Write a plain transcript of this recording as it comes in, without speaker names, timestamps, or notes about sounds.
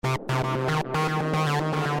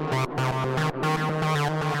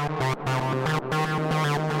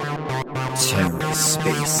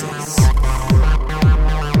TerraSpaces.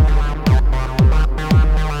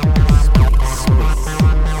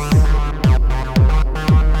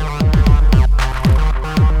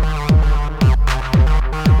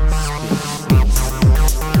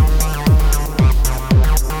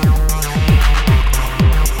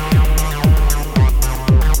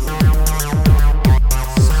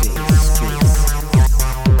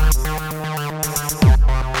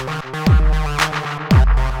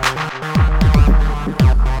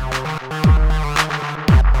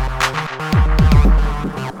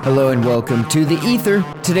 Hello and welcome to The Ether.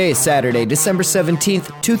 Today is Saturday, December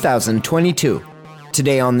 17th, 2022.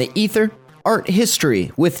 Today on The Ether, Art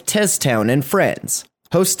History with TezTown and Frens,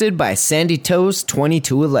 hosted by Sandy Toes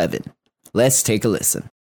 2211. Let's take a listen.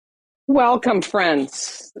 Welcome,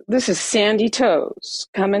 friends. This is Sandy Toes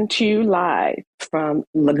coming to you live from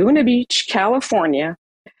Laguna Beach, California.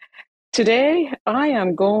 Today, I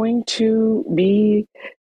am going to be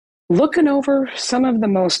looking over some of the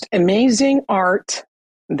most amazing art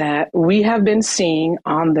that we have been seeing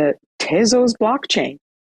on the Tezos blockchain.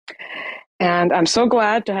 And I'm so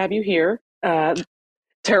glad to have you here.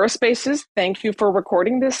 TerraSpaces, thank you for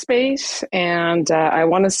recording this space. And I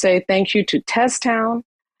want to say thank you to TezTown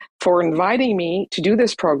for inviting me to do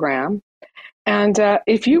this program. And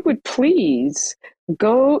if you would please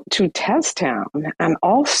go to TezTown and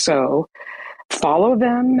also follow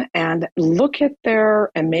them and look at their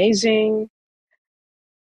amazing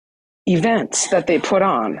events that they put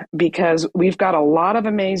on, because we've got a lot of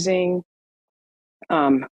amazing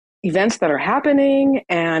events that are happening.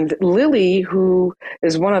 And Lily, who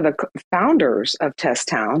is one of the founders of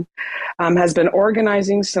TezTown, has been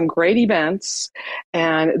organizing some great events,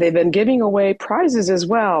 and they've been giving away prizes as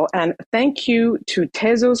well. And thank you to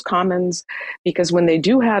Tezos Commons, because when they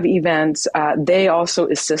do have events, they also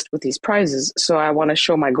assist with these prizes. So I want to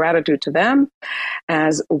show my gratitude to them,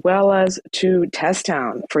 as well as to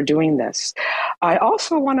TezTown for doing this. I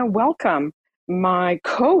also want to welcome my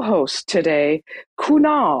co-host today,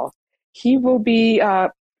 Kunal. He will be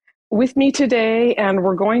with me today, and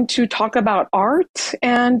we're going to talk about art.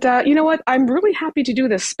 And you know what? I'm really happy to do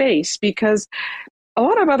this space, because a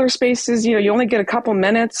lot of other spaces, you only get a couple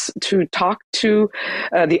minutes to talk to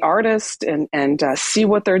the artist and see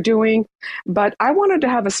what they're doing. But I wanted to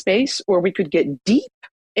have a space where we could get deep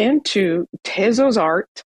into Tezos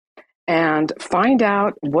art and find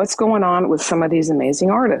out what's going on with some of these amazing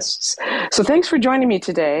artists. So thanks for joining me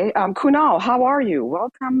today. Kunal, how are you?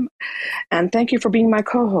 Welcome, and thank you for being my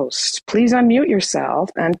co-host. Please unmute yourself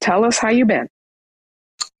and tell us how you've been.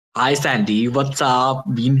 Hi, Sandy. What's up?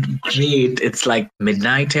 Been great. It's like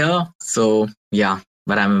midnight here. So yeah,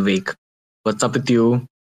 but I'm awake. What's up with you?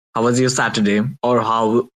 How was your Saturday? Or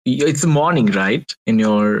how? It's the morning, right? In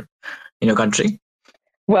your country?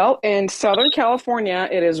 Well, in Southern California,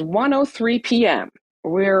 it is 1:03 p.m.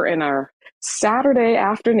 We're in our Saturday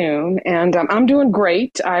afternoon, and I'm doing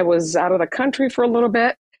great. I was out of the country for a little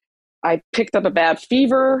bit. I picked up a bad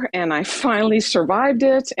fever, and I finally survived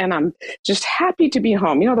it, and I'm just happy to be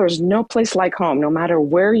home. There's no place like home, no matter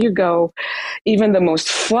where you go. Even the most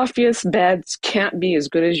fluffiest beds can't be as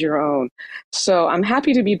good as your own. So I'm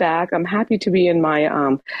happy to be back. I'm happy to be in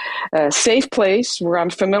my safe place where I'm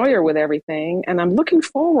familiar with everything, and I'm looking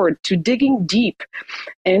forward to digging deep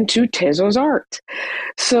into Tezos art.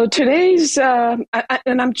 So today's,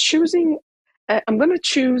 I'm going to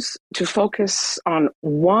choose to focus on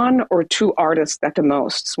one or two artists at the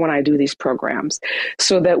most when I do these programs,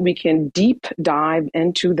 so that we can deep dive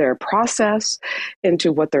into their process,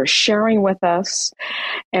 into what they're sharing with us.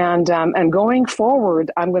 And going forward,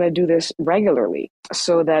 I'm going to do this regularly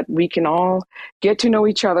so that we can all get to know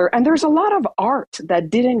each other. And there's a lot of art that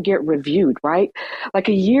didn't get reviewed, right? Like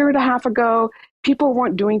a year and a half ago, people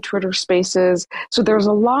weren't doing Twitter Spaces. So there's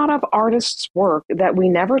a lot of artists' work that we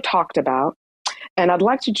never talked about. And I'd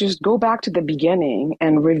like to just go back to the beginning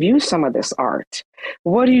and review some of this art.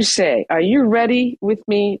 What do you say? Are you ready with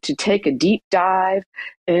me to take a deep dive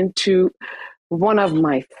into one of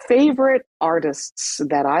my favorite artists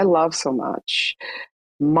that I love so much?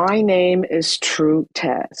 My name is True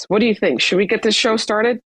Tez. What do you think? Should we get this show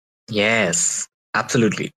started? Yes,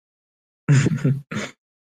 absolutely.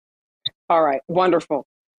 All right, wonderful.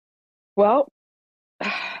 Well,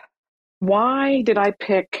 why did I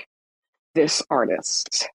pick this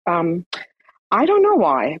artist? I don't know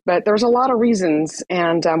why, but there's a lot of reasons.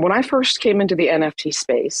 And when I first came into the NFT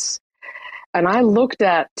space, and I looked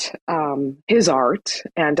at his art,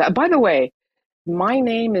 and by the way, my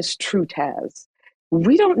name is True Tez.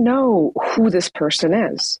 We don't know who this person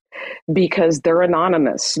is. because they're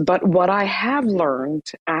anonymous. But what I have learned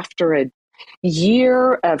after a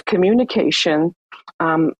year of communication,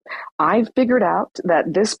 I've figured out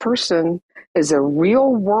that this person is a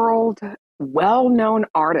real world, well known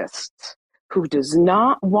artist who does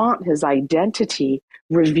not want his identity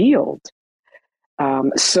revealed.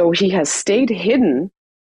 So he has stayed hidden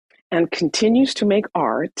and continues to make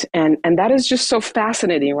art. And that is just so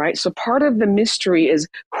fascinating, right? So part of the mystery is,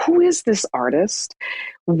 who is this artist?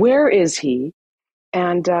 Where is he?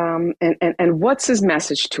 And what's his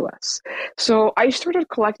message to us? So I started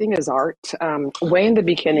collecting his art way in the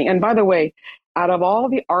beginning. And by the way, out of all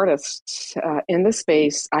the artists in the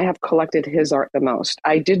space, I have collected his art the most.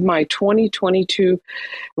 I did my 2022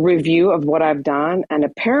 review of what I've done, and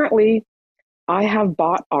apparently I have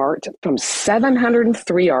bought art from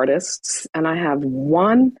 703 artists, and I have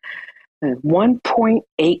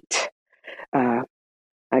 1.8, I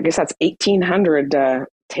guess that's 1,800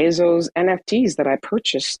 Tezos NFTs that I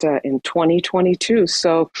purchased in 2022.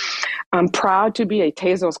 So I'm proud to be a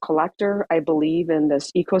Tezos collector. I believe in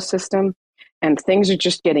this ecosystem, and things are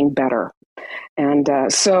just getting better. And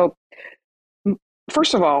so,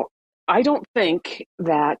 first of all, I don't think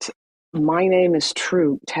that My Name is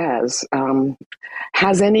True Tez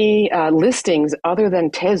has any listings other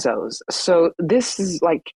than Tezos. So this is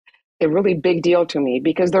like a really big deal to me,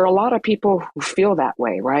 because there are a lot of people who feel that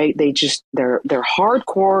way, right? They're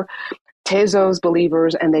hardcore Tezos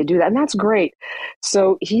believers, and they do that, and that's great.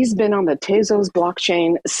 So he's been on the Tezos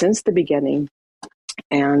blockchain since the beginning,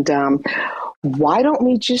 and why don't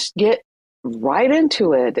we just get right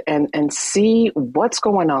into it and see what's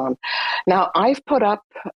going on? Now, I've put up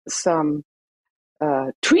some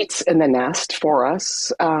tweets in the nest for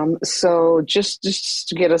us, so just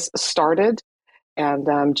to get us started,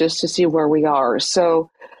 and just to see where we are.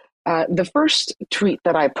 So the first tweet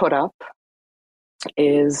that I put up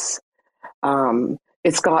is,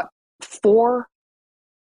 it's got 4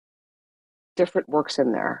 different works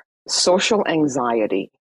in there: Social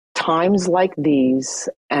Anxiety, Times Like These,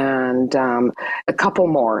 and a couple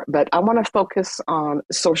more. But I want to focus on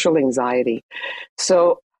Social Anxiety.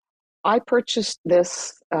 So I purchased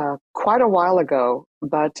this quite a while ago,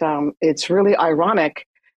 but it's really ironic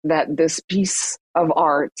that this piece of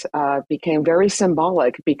art became very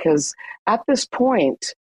symbolic, because at this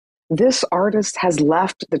point, this artist has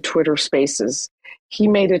left the Twitter spaces. He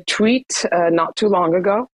made a tweet not too long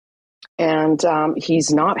ago, and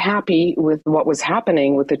he's not happy with what was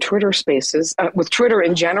happening with the Twitter spaces, with Twitter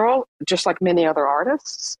in general, just like many other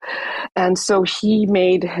artists. And so he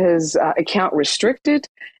made his account restricted,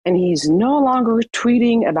 and he's no longer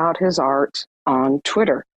tweeting about his art on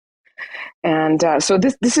Twitter. And so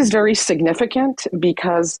this is very significant,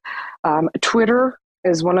 because Twitter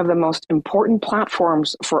is one of the most important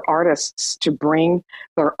platforms for artists to bring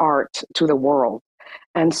their art to the world.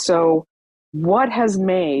 And so what has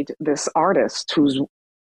made this artist, who's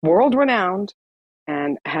world-renowned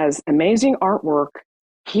and has amazing artwork,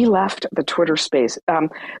 he left the Twitter space.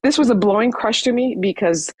 This was a blowing crush to me,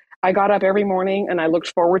 because I got up every morning and I looked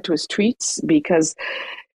forward to his tweets, because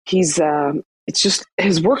it's just,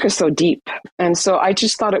 his work is so deep. And so I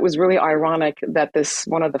just thought it was really ironic that this,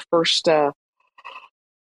 one of the first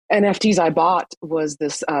NFTs I bought was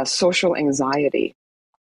this Social Anxiety.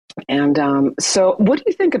 And so what do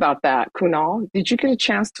you think about that, Kunal? Did you get a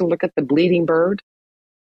chance to look at the Bleeding Bird?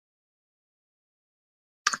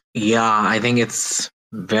 Yeah, I think it's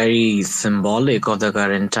very symbolic of the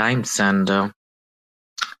current times, and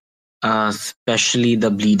especially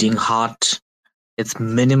the bleeding heart. It's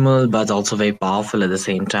minimal, but also very powerful at the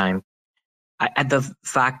same time. And the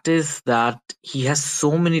fact is that he has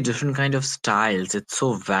so many different kind of styles. It's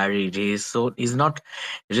so varied. He's not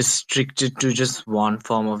restricted to just one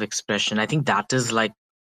form of expression. I think that is like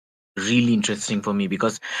really interesting for me,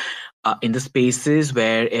 because in the spaces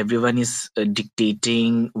where everyone is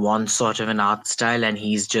dictating one sort of an art style, and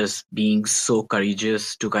he's just being so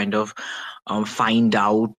courageous to kind of find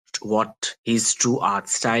out what his true art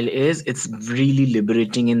style is, it's really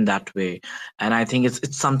liberating in that way. And I think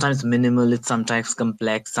it's sometimes minimal, it's sometimes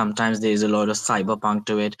complex, sometimes there's a lot of cyberpunk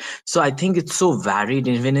to it. So I think it's so varied.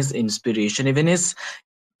 Even his inspiration, even his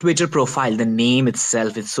Twitter profile, the name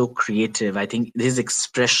itself is so creative. I think his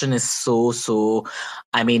expression is so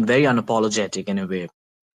I mean, very unapologetic in a way.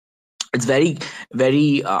 It's very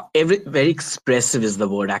very expressive is the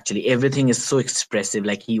word. Actually, everything is so expressive.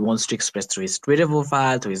 Like, he wants to express through his Twitter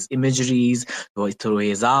profile, through his imageries, through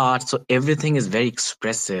his art. So everything is very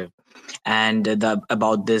expressive. and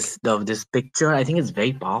about this picture. I think it's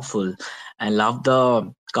very powerful. I love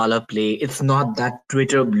the color play. It's not that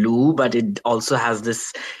Twitter blue, but it also has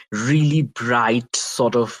this really bright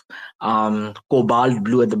sort of cobalt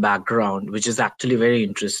blue at the background, which is actually very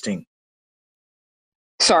interesting.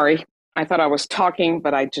 Sorry, I thought I was talking,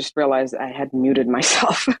 but I just realized I had muted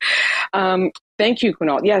myself. Thank you,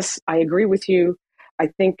 Kunal. Yes, I agree with you. I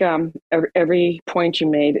think every point you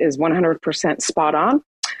made is 100% spot on.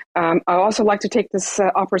 I also like to take this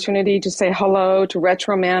opportunity to say hello to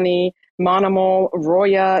Retro Manny, Monimal,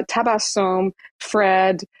 Roya, Tabassum,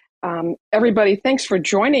 Fred, everybody. Thanks for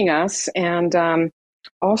joining us. And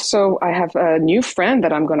also, I have a new friend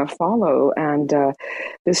that I'm going to follow, and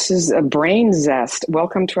this is a Brain Zest.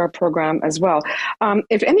 Welcome to our program as well.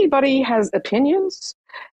 If anybody has opinions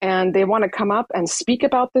and they want to come up and speak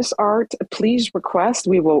about this art, please request.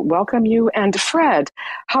 We will welcome you. And Fred,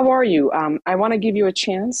 how are you? I want to give you a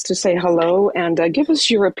chance to say hello and give us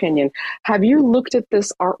your opinion. Have you looked at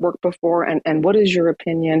this artwork before, and what is your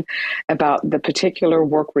opinion about the particular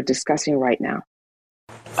work we're discussing right now?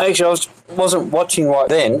 Actually, wasn't watching right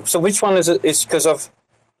then. So which one is it? It's because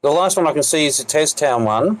the last one I can see is the TezTown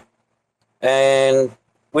one, and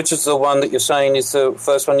which is the one that you're saying is the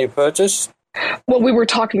first one you purchased? Well, we were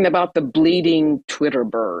talking about the bleeding Twitter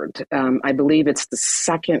bird. I believe it's the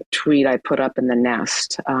second tweet I put up in the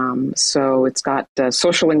nest. So it's got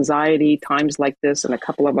social anxiety, times like this, and a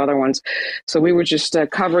couple of other ones. So we were just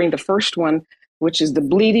covering the first one, which is the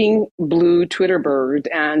bleeding blue Twitter bird.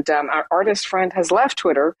 And our artist friend has left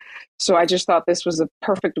Twitter. So I just thought this was a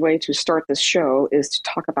perfect way to start this show, is to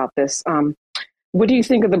talk about this. What do you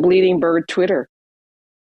think of the bleeding bird Twitter?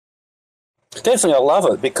 Definitely, I love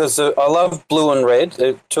it because I love blue and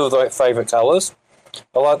red, two of my favourite colours.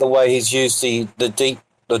 I like the way he's used the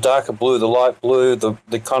darker blue, the light blue,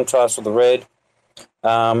 the contrast with the red.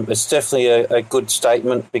 It's definitely a good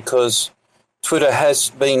statement because Twitter has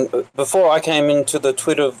been, before I came into the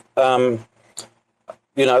Twitter,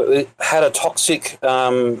 it had a toxic,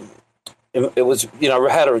 had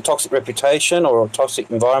a toxic reputation or a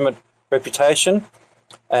toxic environment reputation.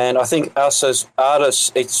 And I think us as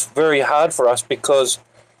artists, it's very hard for us because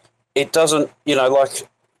it doesn't, like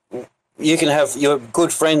you can have your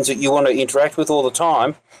good friends that you want to interact with all the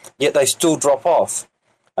time, yet they still drop off.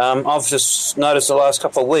 I've just noticed the last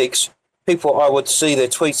couple of weeks, people I would see their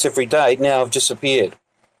tweets every day now have disappeared.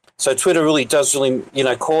 So Twitter really does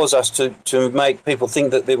cause us to make people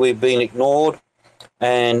think that we're being ignored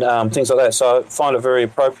and things like that. So I find it very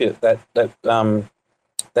appropriate, that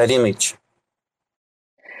image.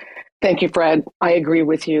 Thank you, Fred. I agree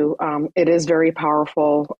with you. It is very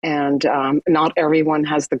powerful, and not everyone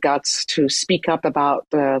has the guts to speak up about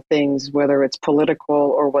things, whether it's political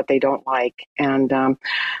or what they don't like. And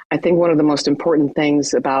I think one of the most important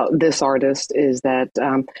things about this artist is that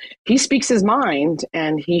he speaks his mind,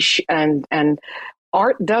 and and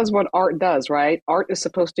art does what art does, right? Art is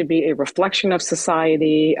supposed to be a reflection of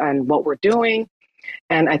society and what we're doing.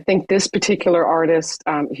 And I think this particular artist,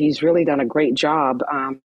 he's really done a great job.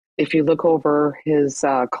 If you look over his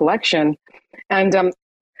collection. And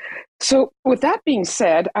so with that being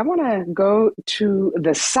said, I want to go to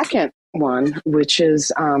the second one, which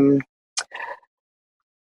is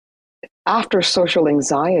after social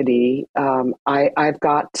anxiety. I've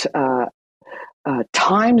got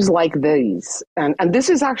times like these. And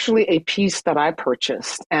this is actually a piece that I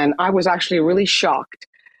purchased. And I was actually really shocked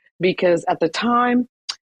because at the time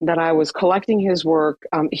that I was collecting his work,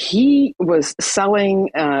 he was selling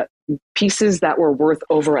pieces that were worth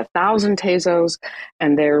over 1,000 pesos,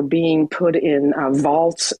 and they're being put in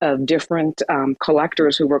vaults of different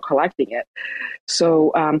collectors who were collecting it.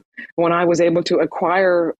 So when I was able to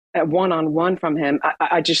acquire one-on-one from him,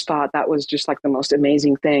 I just thought that was just like the most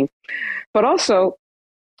amazing thing. But also,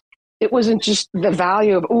 it wasn't just the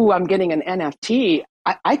value of, I'm getting an NFT.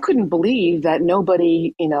 I couldn't believe that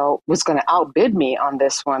nobody, was going to outbid me on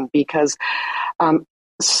this one because,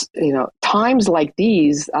 times like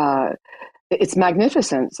these, it's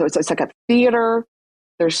magnificent. So it's like a theater.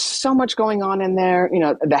 There's so much going on in there.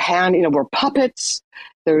 The hand, we're puppets.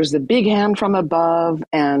 There's the big hand from above,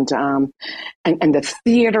 and the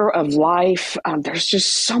theater of life. There's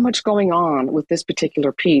just so much going on with this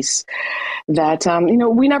particular piece that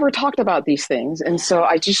we never talked about these things, and so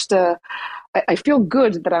I just I feel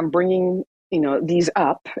good that I'm bringing these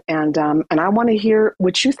up, and I want to hear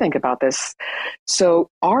what you think about this.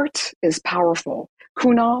 So art is powerful.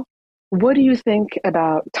 Kunal, what do you think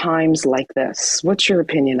about times like this? What's your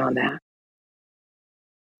opinion on that?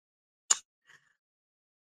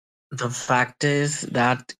 The fact is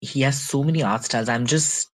that he has so many art styles. I'm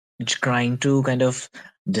just trying to kind of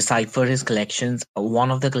decipher his collections.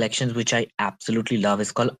 One of the collections which I absolutely love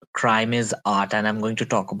is called Crime is Art, and I'm going to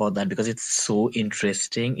talk about that because it's so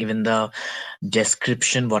interesting. Even the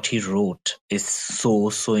description, what he wrote, is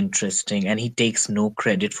so interesting, and he takes no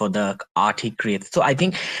credit for the art he creates. So I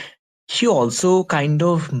think he also kind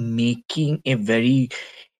of making a very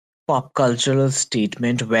pop cultural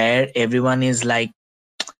statement where everyone is like,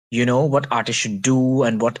 what artists should do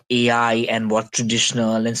and what AI and what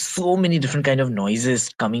traditional and so many different kind of noises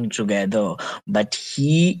coming together. But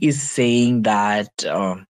he is saying that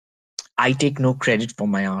I take no credit for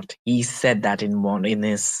my art. He said that in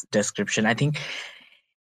his description. I think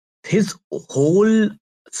his whole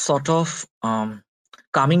sort of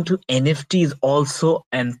coming to NFT is also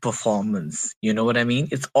an performance. You know what I mean?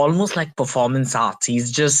 It's almost like performance arts.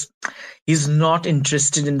 He's not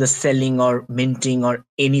interested in the selling or minting or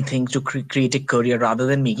anything to create a career, rather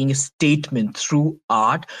than making a statement through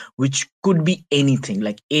art, which could be anything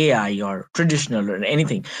like AI or traditional or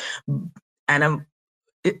anything. And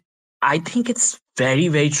it, I think it's very,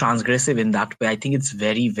 very transgressive in that way. I think it's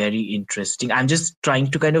very, very interesting. I'm just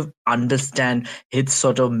trying to kind of understand his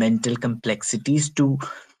sort of mental complexities to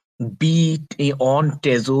be on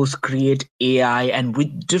Tezos, create AI, and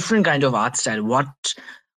with different kind of art style.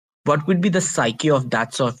 What would be the psyche of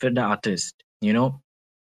that sort of an artist?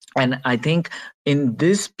 And I think in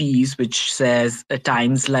this piece, which says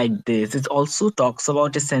times like this, it also talks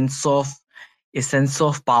about a sense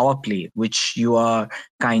of power play, which you are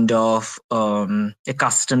kind of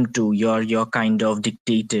accustomed to. You're kind of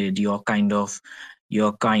dictated. You're kind of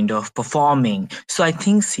performing. So I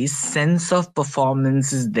think his sense of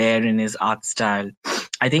performance is there in his art style.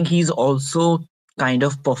 I think he's also kind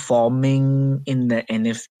of performing in the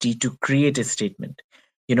NFT to create a statement.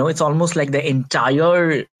 It's almost like the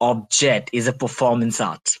entire object is a performance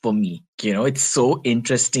art for me. It's so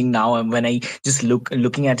interesting now. And when I just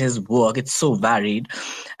looking at his work, it's so varied.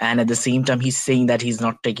 And at the same time, he's saying that he's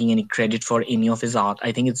not taking any credit for any of his art.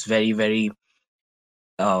 I think it's very, very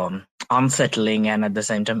unsettling and at the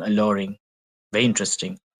same time alluring. Very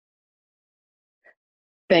interesting.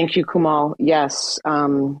 Thank you, Kumal. Yes,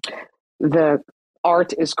 the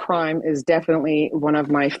Art is Crime is definitely one of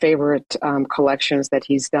my favorite collections that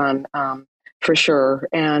he's done, for sure.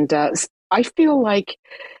 And I feel like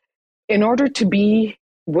in order to be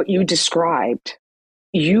what you described,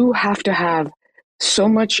 you have to have so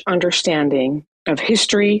much understanding of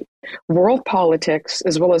history, world politics,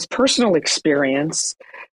 as well as personal experience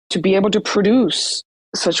to be able to produce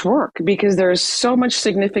such work, because there's so much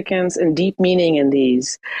significance and deep meaning in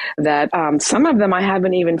these that some of them I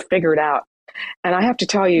haven't even figured out. And I have to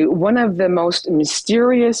tell you, one of the most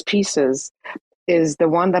mysterious pieces is the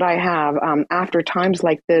one that I have after times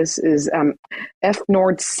like this is F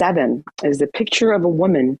Nord 7 is the picture of a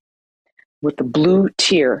woman with the blue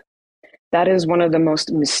tear. That is one of the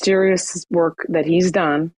most mysterious work that he's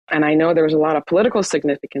done. And I know there's a lot of political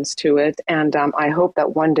significance to it. And I hope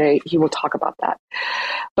that one day he will talk about that.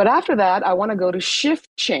 But after that, I want to go to Shift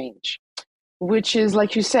Change, which is,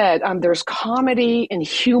 like you said, there's comedy and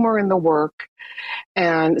humor in the work.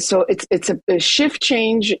 And so it's a Shift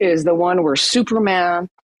Change is the one where Superman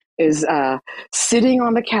is sitting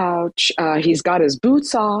on the couch. He's got his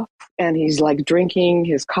boots off and he's like drinking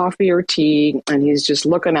his coffee or tea and he's just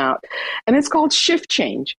looking out. And it's called Shift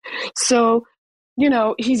Change. So,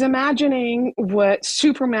 he's imagining what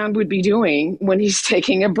Superman would be doing when he's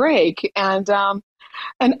taking a break. And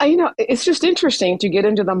it's just interesting to get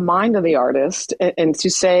into the mind of the artist and to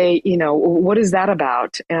say, what is that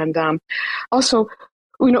about? And also,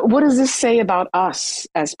 what does this say about us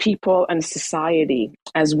as people and society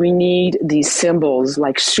as we need these symbols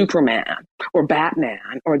like Superman or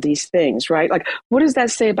Batman or these things, right? Like, what does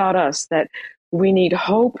that say about us that we need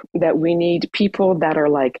hope, that we need people that are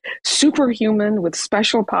like superhuman with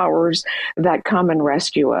special powers that come and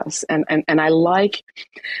rescue us? And I like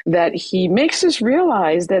that he makes us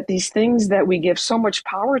realize that these things that we give so much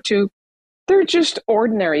power to, they're just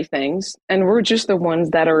ordinary things, and we're just the ones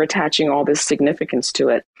that are attaching all this significance to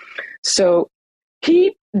it. So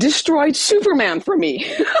he destroyed Superman for me,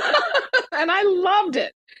 and I loved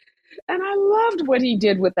it. And I loved what he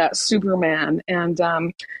did with that Superman. And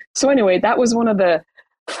so anyway, that was one of the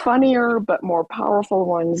funnier but more powerful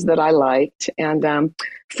ones that I liked. And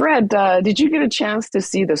Fred, did you get a chance to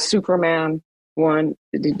see the Superman one?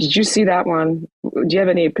 Did you see that one? Do you have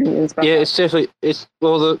any opinions about that? Yeah, it's definitely,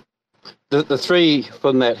 the three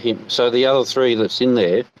from that hymn, so the other three that's in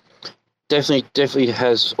there, definitely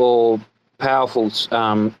has all powerful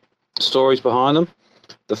stories behind them.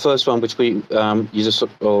 The first one, which we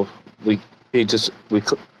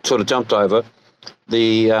sort of jumped over,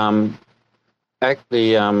 the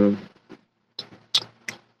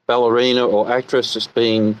ballerina or actress is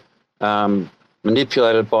being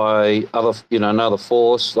manipulated by another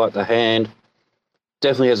force like the hand.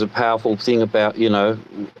 Definitely has a powerful thing about,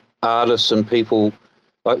 artists and people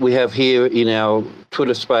like we have here in our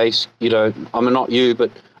Twitter space, not you,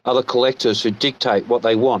 but other collectors who dictate what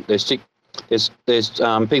they want. There's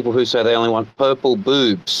people who say they only want purple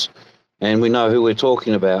boobs, and we know who we're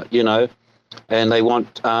talking about, and they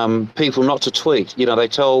want people not to tweet. They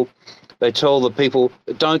tell the people,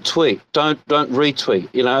 don't tweet, don't retweet,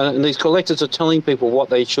 and these collectors are telling people what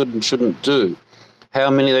they should and shouldn't do,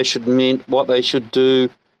 how many they should mint, what they should do,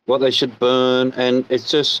 what they should burn, and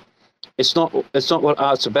it's not what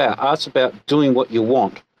art's about. Art's about doing what you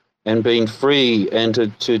want and being free and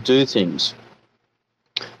to do things.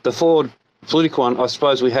 The forward political one, I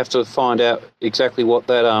suppose we have to find out exactly what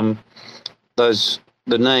that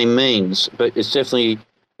the name means, but it's definitely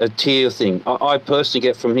a tier thing. I personally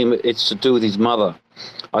get from him it's to do with his mother.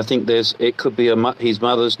 I think it could be his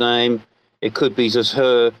mother's name. It could be just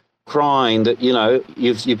her crying that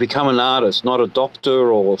you've become an artist, not a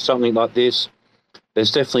doctor or something like this.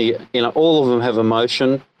 There's definitely all of them have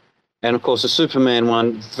emotion, and of course the Superman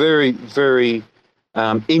one very very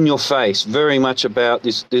in your face, very much about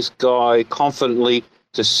this guy confidently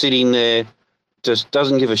just sitting there, just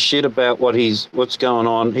doesn't give a shit about what's going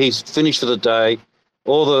on. He's finished for the day.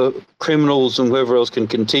 All the criminals and whoever else can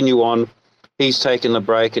continue on. He's taken a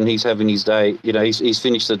break and he's having his day. He's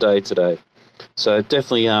finished the day today. So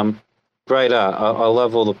definitely great art. I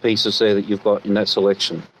love all the pieces there that you've got in that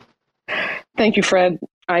selection. Thank you, Fred.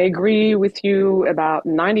 I agree with you about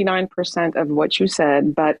 99% of what you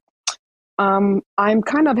said, but I'm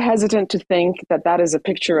kind of hesitant to think that is a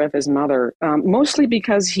picture of his mother, mostly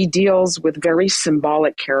because he deals with very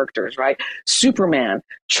symbolic characters, right? Superman,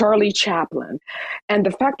 Charlie Chaplin. And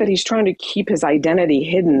the fact that he's trying to keep his identity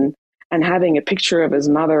hidden and having a picture of his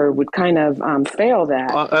mother would kind of fail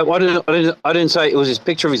that. I didn't say it was his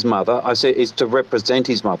picture of his mother. I said it's to represent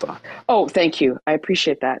his mother. Oh, thank you. I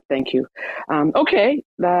appreciate that. Thank you. Okay,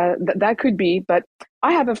 that could be, but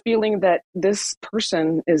I have a feeling that this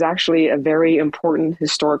person is actually a very important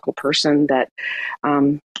historical person that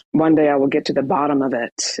one day I will get to the bottom of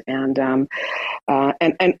it. And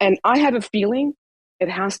I have a feeling it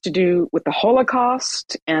has to do with the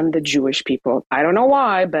Holocaust and the Jewish people. I don't know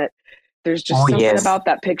why, but there's just something about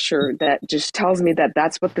that picture that just tells me that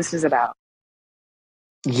that's what this is about.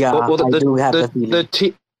 Yeah, I do have a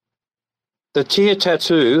feeling. The tear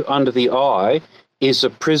tattoo under the eye is a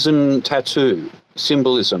prison tattoo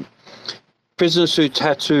symbolism. Prisoners who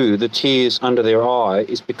tattoo the tears under their eye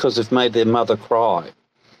is because they've made their mother cry.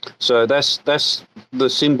 So that's the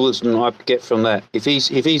symbolism I get from that. If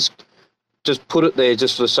he's just put it there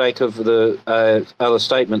just for the sake of the other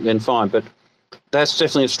statement, then fine. But that's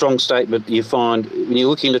definitely a strong statement you find when you're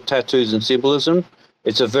looking at tattoos and symbolism.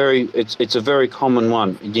 It's a very common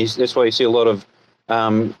one. That's why you see a lot of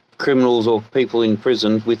criminals or people in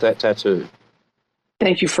prison with that tattoo.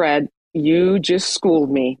 Thank you, Fred. You just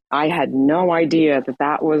schooled me. I had no idea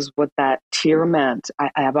that was what that tear meant. I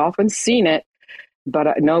have often seen it,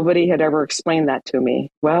 but nobody had ever explained that to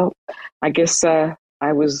me. Well, I guess I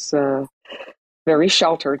was very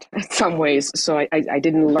sheltered in some ways, so I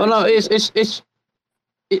didn't learn. Oh no,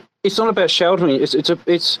 it's not about sheltering. It's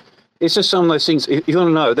just some of those things. If you want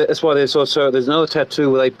to know, that's why there's another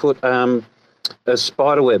tattoo where they put a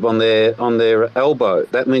spider web on their elbow.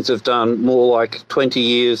 That means they've done more like 20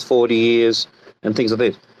 years, 40 years, and things like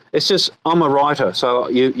this. It's just I'm a writer, so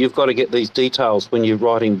you've got to get these details when you're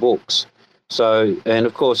writing books. So, and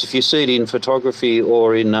of course, if you see it in photography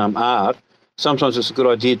or in art, sometimes it's a good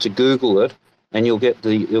idea to Google it, and you'll get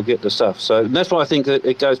the stuff. So that's why I think that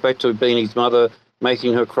it goes back to being his mother,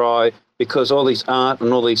 making her cry, because all this art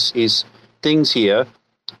and all these things here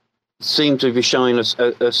seem to be showing us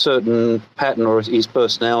a certain pattern or his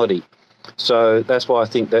personality. So that's why I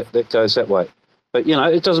think that goes that way. But,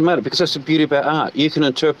 it doesn't matter because that's the beauty about art. You can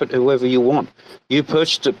interpret whoever you want. You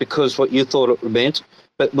purchased it because what you thought it meant.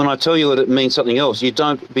 But when I tell you that it means something else, you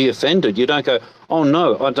don't be offended. You don't go, oh,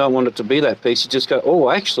 no, I don't want it to be that piece. You just go, oh,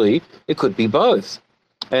 actually, it could be both.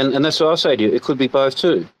 And that's what I say to you. It could be both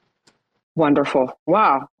too. Wonderful.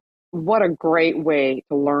 Wow. What a great way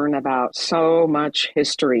to learn about so much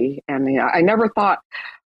history. And I never thought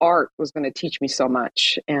art was going to teach me so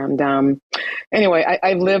much. And anyway,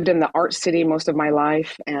 I've lived in the art city most of my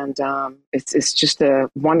life. And it's just a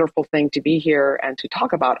wonderful thing to be here and to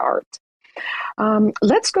talk about art.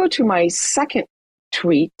 Let's go to my second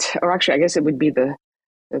tweet, or actually, I guess it would be the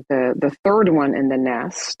the third one in the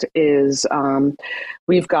nest is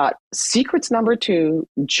we've got secrets number 2,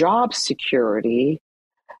 job security,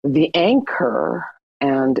 the anchor,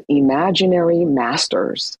 and imaginary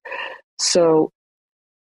masters. So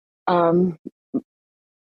I'm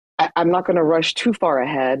not going to rush too far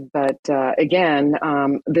ahead, but again,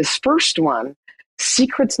 this first one,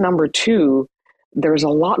 secrets number 2, there's a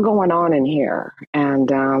lot going on in here, and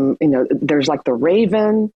there's like the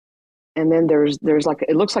raven, and then there's like,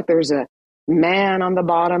 it looks like there's a man on the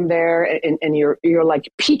bottom there, and you're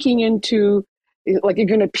like peeking into, like you're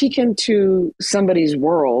going to peek into somebody's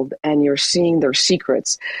world, and you're seeing their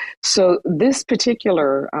secrets. So this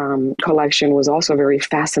particular collection was also very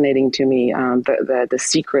fascinating to me, the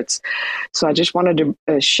secrets. So I just wanted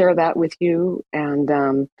to share that with you.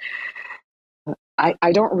 And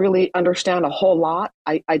I don't really understand a whole lot.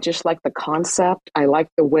 I just like the concept. I like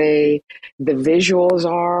the way the visuals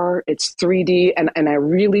are. It's 3D, and I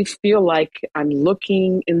really feel like I'm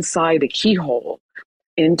looking inside a keyhole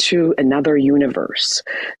into another universe.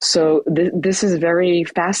 So this is very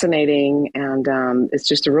fascinating, and it's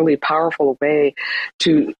just a really powerful way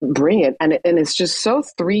to bring it. And it's just so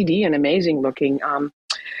 3D and amazing looking.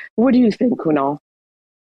 What do you think, Kunal?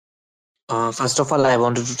 First of all, I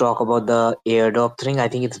wanted to talk about the airdrop thing. I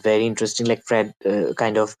think it's very interesting. Like Fred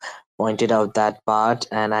kind of pointed out that part,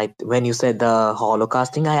 and when you said the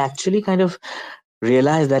Holocaust thing, I actually kind of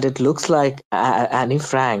realized that it looks like Annie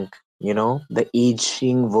Frank. The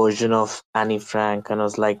aging version of Annie Frank, and I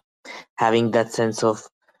was like having that sense of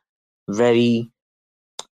very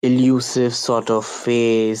elusive sort of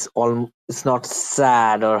face. It's not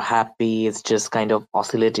sad or happy. It's just kind of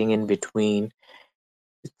oscillating in between.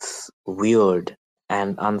 It's weird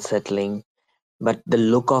and unsettling, but the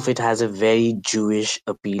look of it has a very Jewish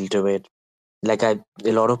appeal to it. Like a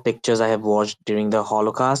lot of pictures I have watched during the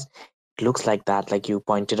Holocaust, it looks like that, like you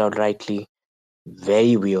pointed out rightly.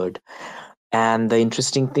 Very weird. And the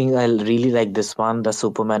interesting thing, I really like this one, the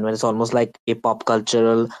Superman, when it's almost like a pop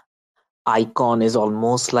cultural icon is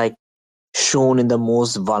almost like shown in the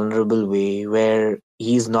most vulnerable way, where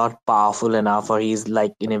he's not powerful enough, or he's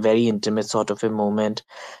like in a very intimate sort of a moment,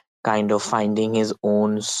 kind of finding his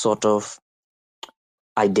own sort of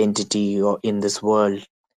identity or in this world,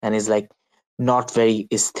 and is like not very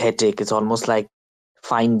aesthetic. It's almost like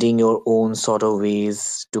finding your own sort of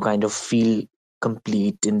ways to kind of feel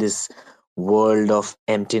complete in this world of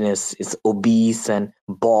emptiness. It's obese and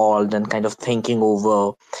bald and kind of thinking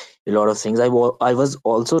over a lot of things. I was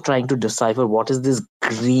also trying to decipher what is this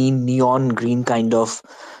green, neon green kind of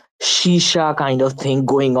shisha kind of thing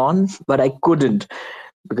going on, but I couldn't,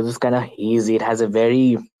 because it's kind of hazy. It has a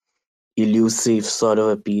very elusive sort of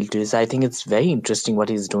appeal to it. So I think it's very interesting what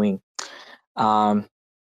he's doing. Um,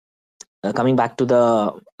 Coming back to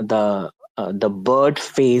the bird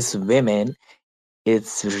face women,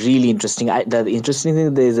 it's really interesting. The interesting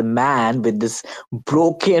thing, there is a man with this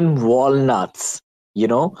broken walnuts.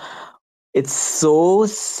 It's so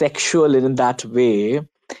sexual in that way,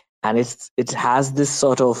 and it has this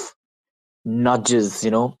sort of nudges,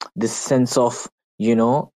 this sense of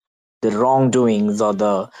the wrongdoings, or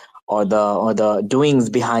the doings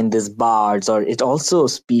behind these bards. Or it also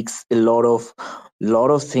speaks a lot of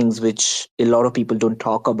things which a lot of people don't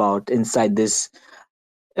talk about inside this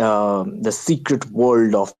the secret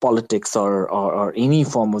world of politics, or any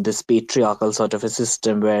form of this patriarchal sort of a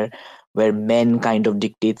system where men kind of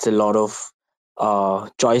dictates a lot of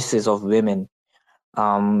choices of women.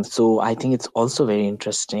 So I think it's also very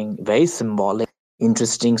interesting, very symbolic,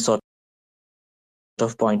 interesting sort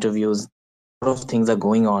of point of views. A lot of things are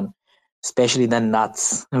going on, especially the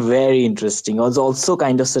nuts. Very interesting. It's also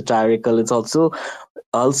kind of satirical. It's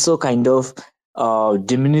also kind of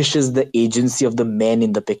diminishes the agency of the men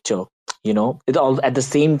in the picture. It all at the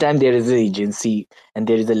same time there is an agency, and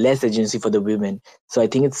there is a less agency for the women. So I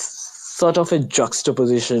think it's sort of a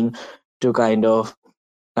juxtaposition to kind of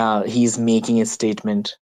he's making a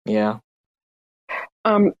statement. Yeah.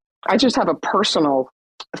 I just have a personal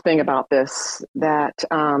thing about this, that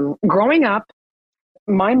growing up,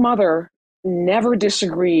 my mother never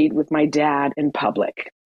disagreed with my dad in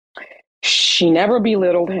public. She never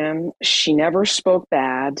belittled him, she never spoke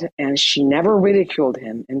bad, and she never ridiculed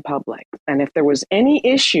him in public. And if there was any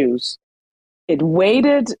issues, it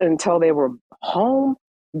waited until they were home,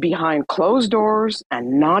 behind closed doors,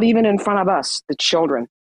 and not even in front of us, the children.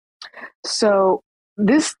 So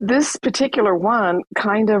this particular one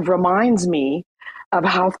kind of reminds me of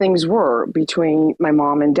how things were between my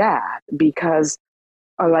mom and dad, because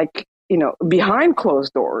behind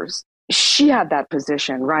closed doors, she had that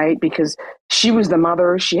position, right? Because she was the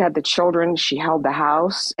mother, she had the children, she held the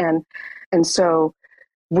house. And so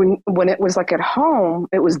when it was like at home,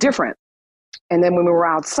 it was different. And then when we were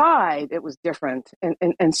outside, it was different.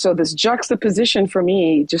 And so this juxtaposition for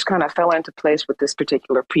me just kind of fell into place with this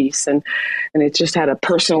particular piece. And it just had a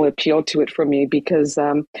personal appeal to it for me because,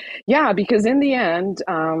 because in the end,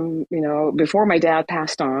 before my dad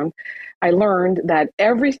passed on, I learned that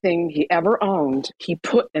everything he ever owned, he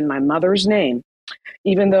put in my mother's name.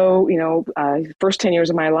 Even though, first 10 years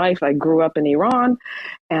of my life, I grew up in Iran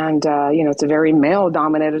and, it's a very male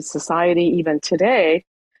dominated society even today.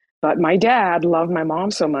 But my dad loved my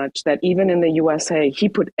mom so much that even in the USA, he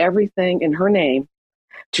put everything in her name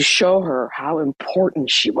to show her how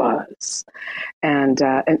important she was. And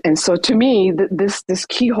so to me, this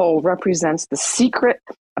keyhole represents the secret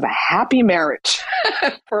of a happy marriage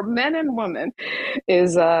for men and women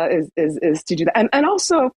is to do that. And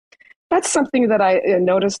also, that's something that I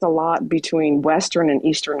noticed a lot between Western and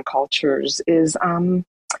Eastern cultures is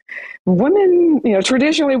women,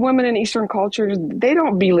 traditionally women in Eastern cultures, they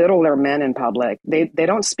don't belittle their men in public. They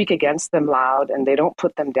don't speak against them loud and they don't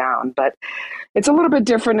put them down. But it's a little bit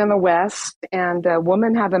different in the West, and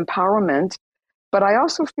women have empowerment. But I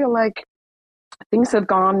also feel like things have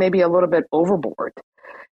gone maybe a little bit overboard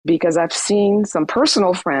because I've seen some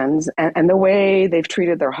personal friends and the way they've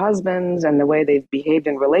treated their husbands and the way they've behaved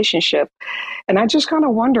in relationship. And I just kind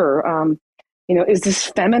of wonder, is this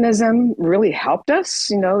feminism really helped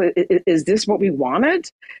us? Is this what we wanted?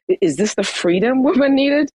 Is this the freedom women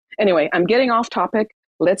needed? Anyway, I'm getting off topic.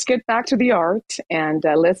 Let's get back to the art and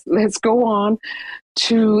let's go on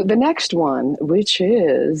to the next one, which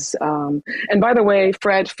is, and by the way,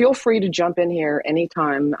 Fred, feel free to jump in here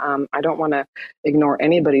anytime. I don't want to ignore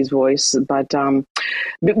anybody's voice, but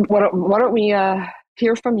why don't we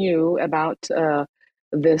hear from you about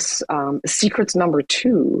this secrets number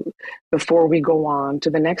 2 before we go on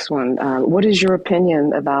to the next one. What is your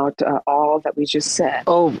opinion about all that we just said?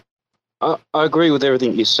 Oh, I agree with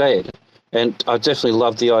everything you said. And I definitely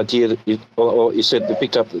love the idea that you said they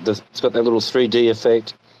picked up, it's got that little 3D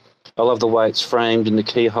effect. I love the way it's framed in the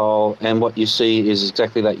keyhole, and what you see is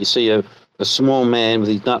exactly that. You see a small man with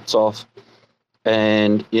his nuts off,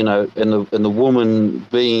 and and the woman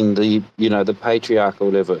being the patriarch or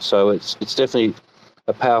whatever. So it's definitely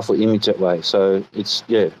a powerful image that way. So it's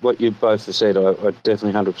what you both have said. I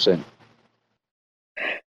definitely 100%.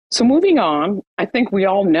 So moving on, I think we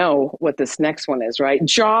all know what this next one is, right?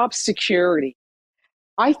 Job security.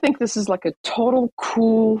 I think this is like a total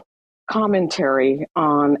cool commentary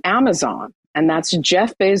on Amazon, and that's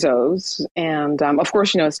Jeff Bezos. And of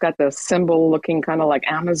course, it's got the symbol looking kind of like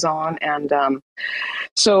Amazon. And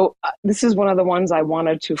so this is one of the ones I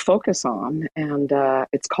wanted to focus on, and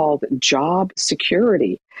it's called Job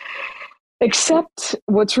Security. Except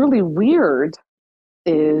what's really weird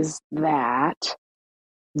is that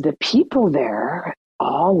the people there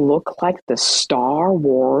all look like the Star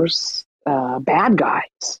Wars bad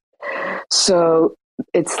guys. So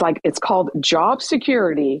it's called job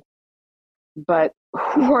security, but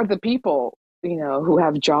who are the people, who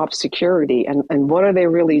have job security and what are they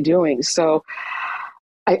really doing? So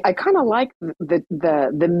I kind of like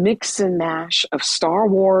the mix and mash of Star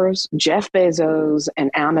Wars, Jeff Bezos, and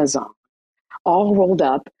Amazon all rolled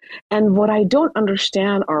up. And what I don't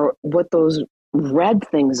understand are what those red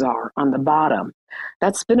things are on the bottom.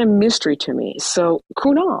 That's been a mystery to me. So,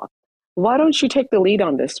 Kunal, why don't you take the lead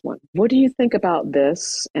on this one? What do you think about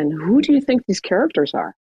this, and who do you think these characters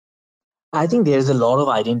are? I think there's a lot of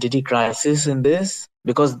identity crisis in this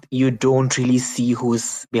because you don't really see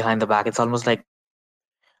who's behind the back. It's almost like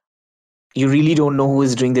you really don't know who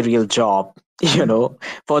is doing the real job,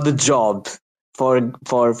 for the jobs, for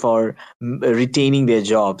retaining their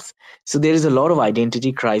jobs. So there is a lot of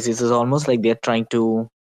identity crisis. It's almost like they're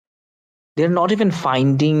not even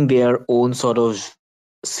finding their own sort of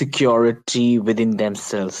security within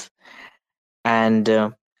themselves. And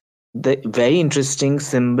the very interesting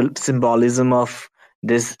symbolism of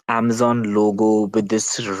this Amazon logo with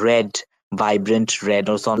this vibrant red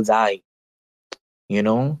or someone's eye,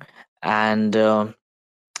 and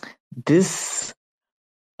this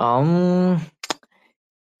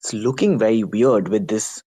it's looking very weird with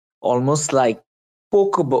this almost like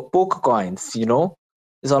poker coins,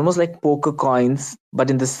 It's almost like poker coins, but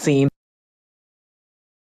in the same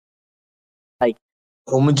like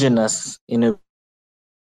homogeneous,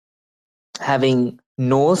 having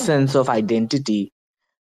no sense of identity,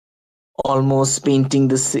 almost painting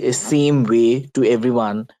the same way to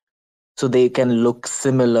everyone so they can look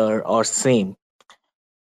similar or same.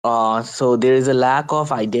 So there is a lack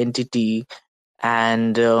of identity,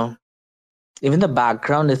 and even the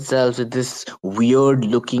background itself with this weird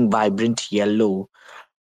looking vibrant yellow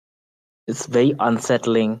it's very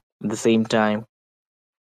unsettling at the same time.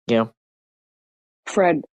 Yeah.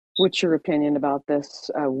 Fred, what's your opinion about this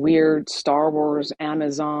weird Star Wars,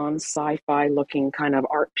 Amazon, sci-fi looking kind of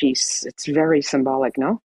art piece? It's very symbolic,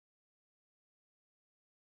 no?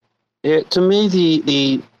 Yeah, to me,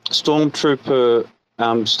 the Stormtrooper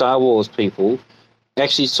Star Wars people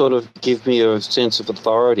actually sort of give me a sense of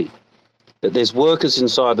authority. That there's workers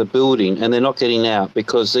inside the building and they're not getting out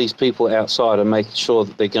because these people outside are making sure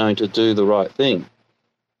that they're going to do the right thing.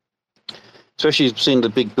 Especially seeing the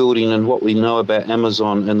big building and what we know about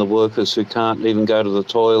Amazon and the workers who can't even go to the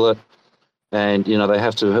toilet, and they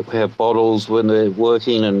have to have bottles when they're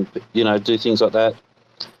working and do things like that.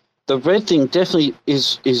 The red thing definitely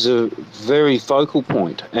is a very focal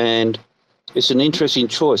point, and it's an interesting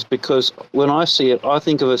choice because when I see it, I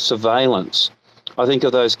think of a surveillance. I think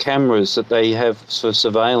of those cameras that they have for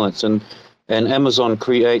surveillance, and Amazon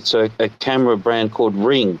creates a camera brand called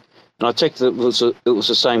Ring. And I checked that it was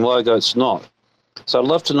the same logo. It's not. So I'd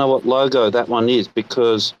love to know what logo that one is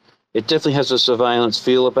because it definitely has a surveillance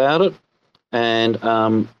feel about it. And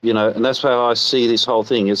and that's how I see this whole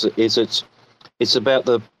thing. It's about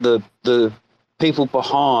the people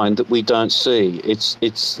behind that we don't see.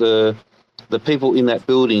 It's the people in that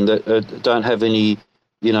building that don't have any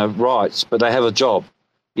rights, but they have a job.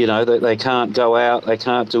 They can't go out, they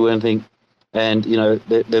can't do anything, and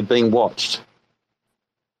they're being watched.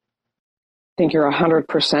 I think you're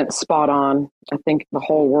 100% spot on. I think the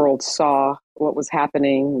whole world saw what was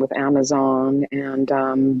happening with Amazon, and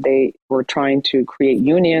they were trying to create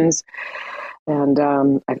unions. And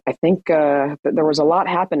I think that there was a lot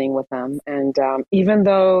happening with them. And even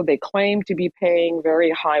though they claimed to be paying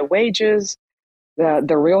very high wages,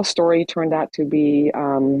 the real story turned out to be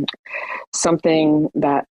something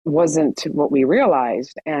that wasn't what we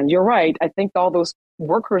realized. And you're right. I think all those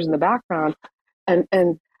workers in the background,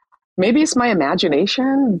 and maybe it's my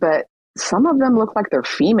imagination, but some of them look like they're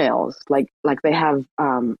females, like they have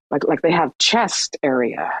like they have chest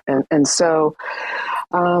area, and so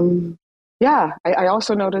yeah. I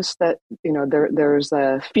also noticed that there's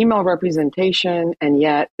a female representation, and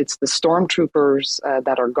yet it's the stormtroopers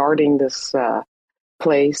that are guarding this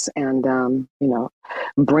place and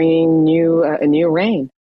bringing a new reign.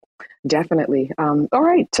 Definitely. All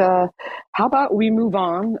right. How about we move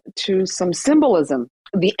on to some symbolism?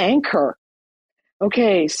 The anchor.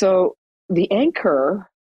 Okay, so the anchor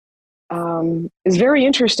is very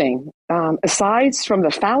interesting. Aside from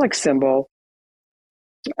the phallic symbol,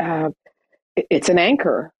 it's an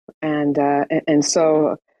anchor, and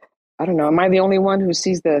so I don't know. Am I the only one who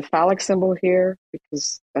sees the phallic symbol here?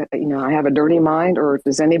 Because I have a dirty mind, or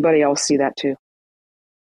does anybody else see that too?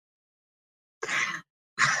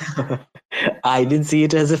 I didn't see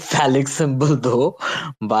it as a phallic symbol though,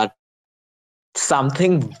 but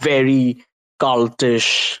something very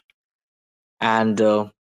cultish and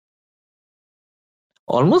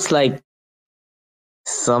almost like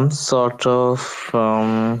some sort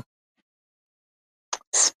of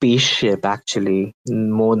spaceship, actually,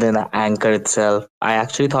 more than an anchor itself. I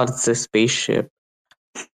actually thought it's a spaceship,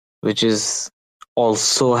 which is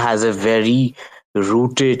also has a very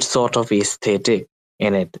rooted sort of aesthetic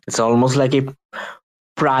in it. It's almost like a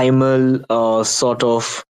primal sort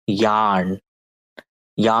of yarn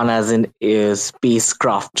as in a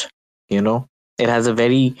spacecraft. It has a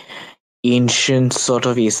very ancient sort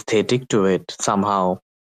of aesthetic to it somehow,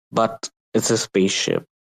 but it's a spaceship.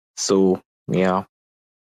 So yeah,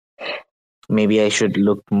 maybe I should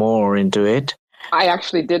look more into it. I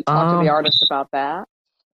actually did talk to the artist about that,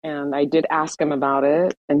 and I did ask him about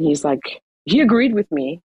it, and he agreed with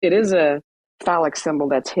me. It is a phallic symbol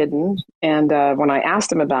that's hidden, and when I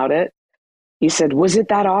asked him about it, he said, "Was it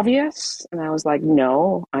that obvious?" And I was like,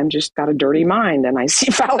 "No, I'm just got a dirty mind, and I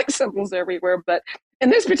see phallic symbols everywhere." But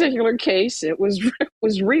in this particular case, it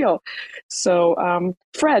was real. So,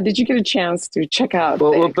 Fred, did you get a chance to check out?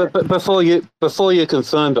 Well, but before you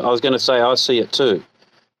confirmed it, I was going to say I see it too.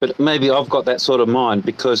 But maybe I've got that sort of mind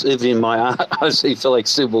because even in my art, I see phallic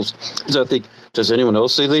symbols. So I think, does anyone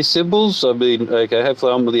else see these symbols? I mean, okay,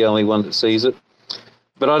 hopefully I'm the only one that sees it.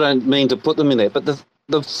 But I don't mean to put them in there. But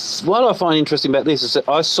what I find interesting about this is that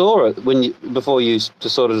I saw it before you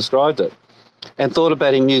sort of described it, and thought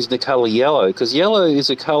about him using the colour yellow, because yellow is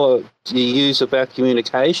a colour you use about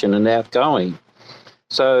communication and outgoing.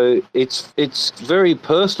 So it's very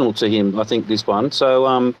personal to him, I think, this one. So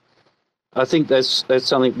I think that's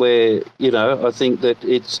something where I think that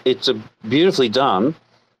it's a beautifully done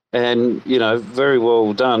and very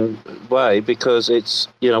well done way, because it's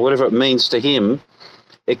whatever it means to him,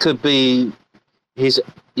 it could be his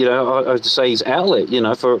I would say his outlet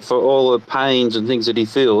for all the pains and things that he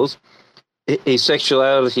feels. his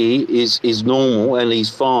sexuality is normal and he's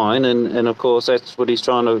fine, and of course that's what he's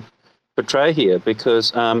trying to portray here,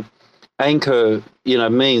 because anchor,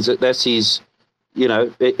 means that that's his,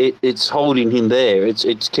 it's holding him there.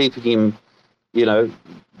 It's keeping him,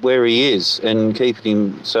 where he is and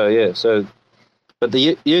keeping him. So yeah, but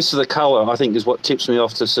the use of the colour, I think, is what tips me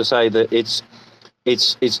off to say that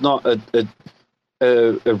it's not a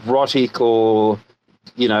erotic or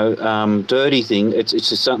dirty thing. It's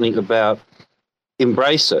just something about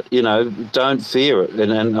embrace it. Don't fear it,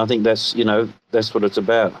 and I think that's that's what it's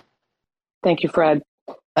about. Thank you, Fred.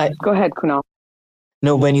 Go ahead, Kunal.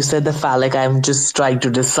 No, when you said the phallic, I'm just trying to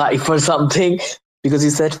decipher something because you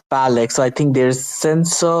said phallic. So I think there's a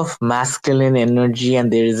sense of masculine energy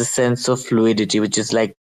and there is a sense of fluidity, which is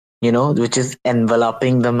like, which is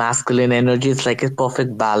enveloping the masculine energy. It's like a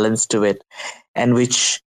perfect balance to it, and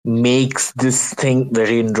which makes this thing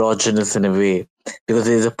very androgynous in a way because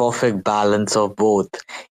there's a perfect balance of both.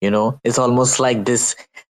 It's almost like this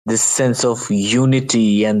sense of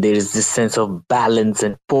unity, and there is this sense of balance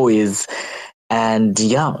and poise. And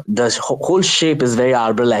yeah, the whole shape is very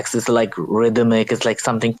arbalex. It's like rhythmic. It's like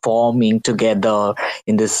something forming together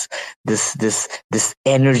in this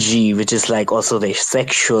energy, which is like also very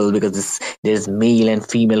sexual because there's male and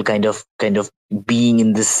female kind of being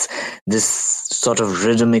in this sort of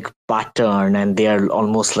rhythmic pattern, and they are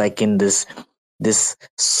almost like in this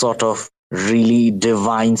sort of really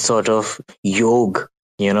divine sort of yoga.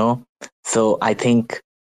 So I think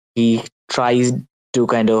he tries to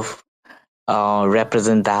kind of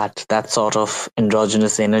represent that sort of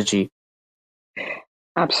androgynous energy.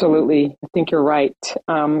 Absolutely. I think you're right.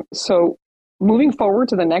 So moving forward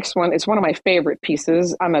to the next one, it's one of my favorite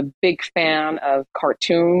pieces. I'm a big fan of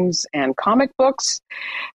cartoons and comic books,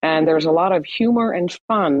 and there's a lot of humor and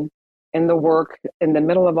fun in the work in the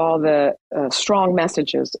middle of all the strong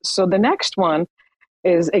messages. So the next one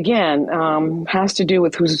is, again, has to do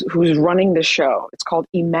with who's running the show. It's called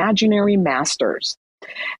Imaginary Masters.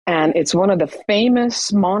 And it's one of the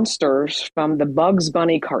famous monsters from the Bugs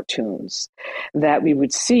Bunny cartoons that we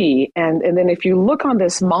would see. And then if you look on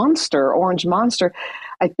this monster, orange monster,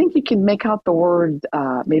 I think you can make out the word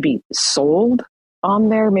maybe sold on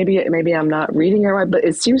there. Maybe I'm not reading it right, but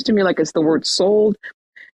it seems to me like it's the word sold,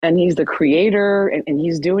 and he's the creator and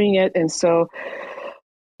he's doing it. And so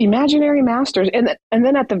Imaginary Masters, and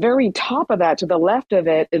then at the very top of that, to the left of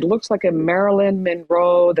it, it looks like a Marilyn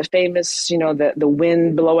Monroe, the famous, the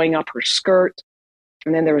wind blowing up her skirt,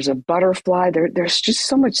 and then there's a butterfly. There's just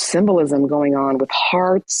so much symbolism going on with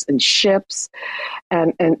hearts and ships,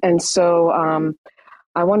 and so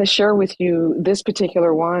I want to share with you this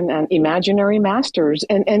particular one, and Imaginary Masters,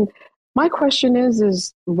 and my question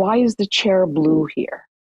is why is the chair blue here?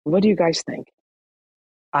 What do you guys think?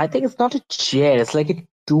 I think it's not a chair. It's like a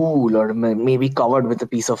tool, or maybe covered with a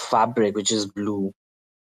piece of fabric which is blue.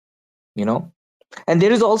 And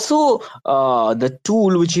there is also the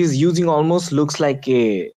tool which he's using almost looks like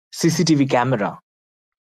a CCTV camera.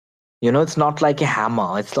 It's not like a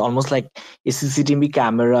hammer. It's almost like a CCTV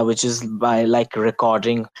camera, which is by like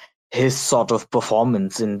recording his sort of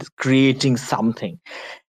performance and creating something.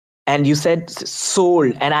 And you said soul,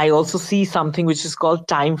 and I also see something which is called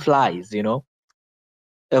time flies,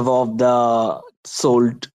 above the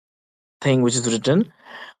sold thing which is written.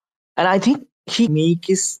 And I think he make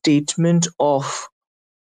a statement of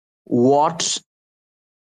what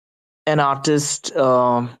an artist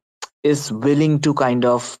is willing to kind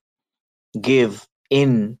of give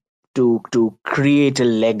in to create a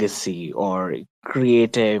legacy or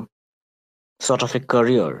create a sort of a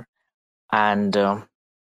career. And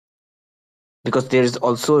because there is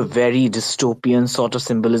also a very dystopian sort of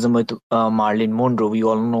symbolism with Marilyn Monroe. We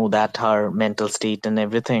all know that her mental state and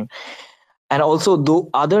everything. And also, though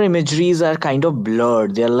other imageries are kind of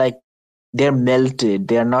blurred, they're melted,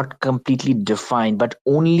 they're not completely defined, but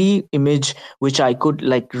only image which I could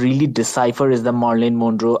like really decipher is the Marilyn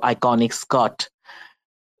Monroe iconic skirt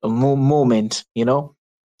moment,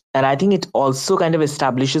 and I think it also kind of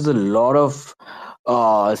establishes a lot of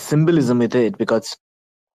symbolism with it,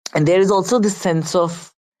 and there is also this sense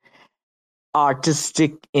of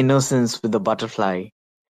artistic innocence with the butterfly.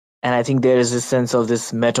 And I think there is a sense of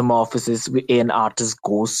this metamorphosis an artist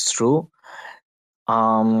goes through.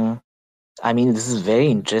 I mean, this is very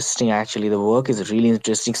interesting, actually. The work is really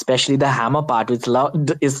interesting, especially the hammer part, which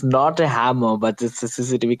is not a hammer, but it's a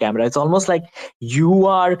CCTV camera. It's almost like you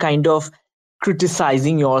are kind of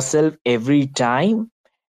criticizing yourself every time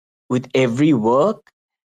with every work.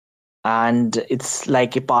 And it's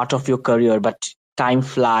like a part of your career. But time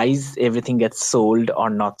flies, everything gets sold or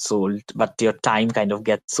not sold, but your time kind of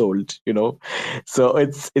gets sold, So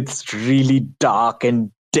it's really dark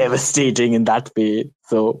and devastating in that way.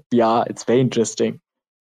 So yeah, it's very interesting.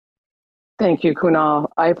 Thank you, Kunal.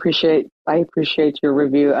 I appreciate your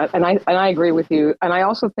review, and I agree with you. And I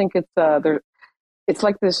also think it's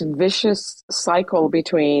like this vicious cycle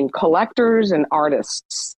between collectors and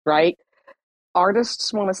artists, right?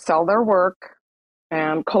 Artists want to sell their work,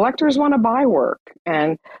 and collectors want to buy work.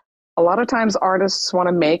 And a lot of times, artists want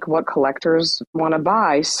to make what collectors want to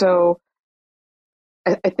buy. So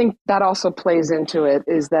I think that also plays into it,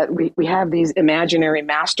 is that we have these imaginary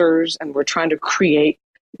masters, and we're trying to create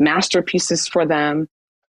masterpieces for them.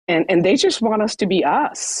 And they just want us to be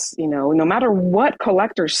us, no matter what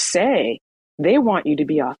collectors say, they want you to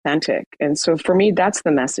be authentic. And so for me, that's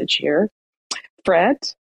the message here. Fred,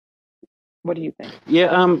 what do you think?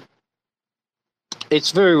 Yeah,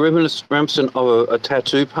 it's very reminiscent of a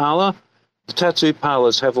tattoo parlor. The tattoo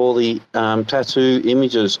parlors have all the tattoo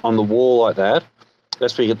images on the wall like that.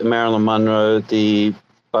 That's where you get the Marilyn Monroe, the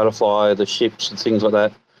butterfly, the ships and things like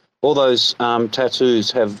that. All those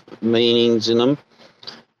tattoos have meanings in them.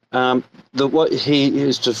 What he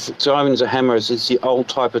is describing as a hammer is the old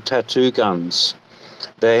type of tattoo guns.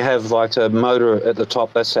 They have like a motor at the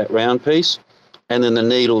top, that's that round piece, and then the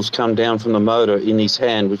needles come down from the motor in his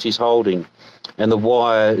hand, which he's holding. And the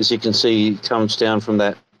wire, as you can see, comes down from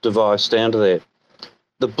that device down to there.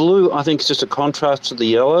 The blue, I think, is just a contrast to the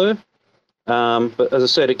yellow. But as I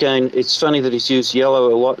said, again, it's funny that he's used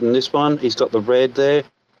yellow a lot in this one. He's got the red there.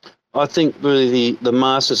 I think really the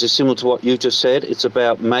masters is similar to what you just said. It's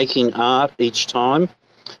about making art each time.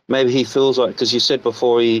 Maybe he feels like, because you said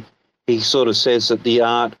before, he sort of says that the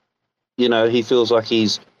art, he feels like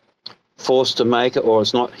he's forced to make it, or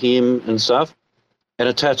it's not him and stuff. And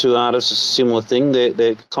a tattoo artist is a similar thing.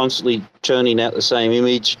 They're constantly churning out the same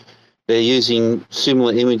image. They're using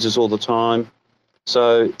similar images all the time.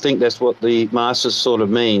 So I think that's what the masters sort of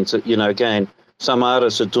means. That, again, some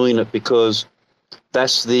artists are doing it because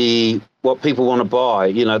that's what people want to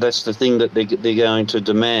buy. That's the thing that they're going to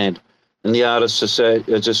demand. And the artists are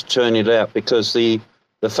just churning it out because the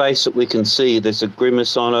face that we can see, there's a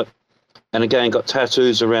grimace on it. And again, got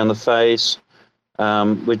tattoos around the face,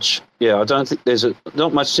 which, I don't think there's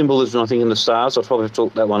not much symbolism, I think, in the stars. I'll probably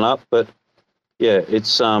talk that one up. But, yeah,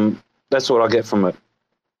 it's that's what I get from it.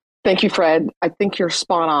 Thank you, Fred. I think you're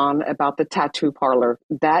spot on about the tattoo parlor.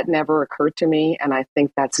 That never occurred to me, and I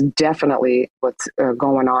think that's definitely what's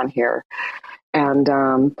going on here.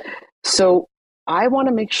 And so I want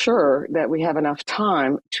to make sure that we have enough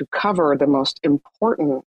time to cover the most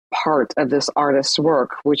important part of this artist's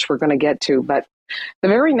work, which we're going to get to. But the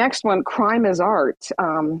very next one, Crime is Art.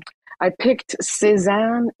 I picked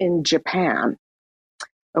Cézanne in Japan.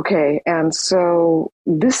 Okay, and so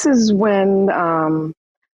this is when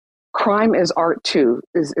Crime is Art 2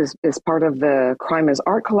 is part of the Crime is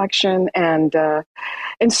Art collection. And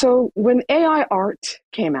so when AI art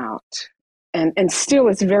came out, and still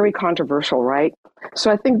it's very controversial, right?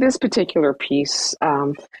 So I think this particular piece,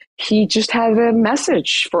 he just had a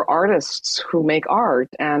message for artists who make art.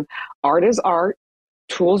 And art is art.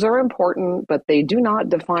 Tools are important, but they do not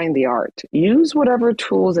define the art. Use whatever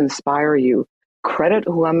tools inspire you. Credit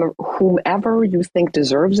whomever you think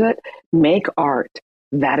deserves it. Make art.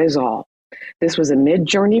 That is all. This was a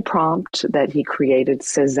Mid-Journey prompt that he created,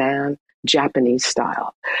 Cézanne, Japanese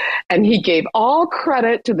style. And he gave all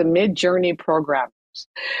credit to the Mid-Journey programmers.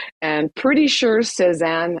 And pretty sure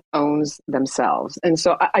Cézanne owns themselves. And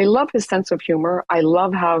so I love his sense of humor. I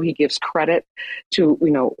love how he gives credit to,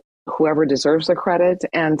 whoever deserves the credit.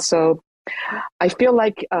 And so I feel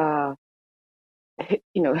like,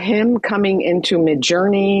 him coming into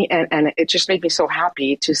Mid-Journey, and it just made me so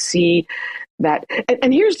happy to see that.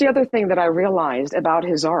 And here's the other thing that I realized about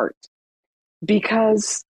his art,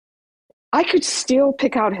 because I could still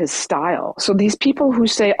pick out his style. So these people who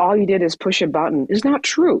say all you did is push a button is not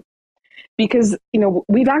true, because,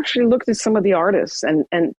 we've actually looked at some of the artists, and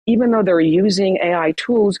even though they're using AI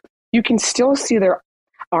tools, you can still see their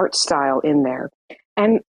art style in there.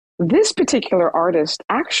 And this particular artist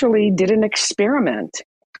actually did an experiment,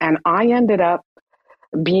 and I ended up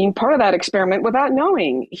being part of that experiment without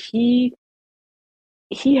knowing. He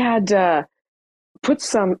had put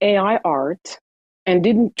some AI art and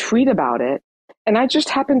didn't tweet about it. And I just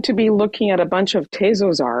happened to be looking at a bunch of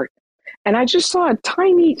Tezo's art, and I just saw a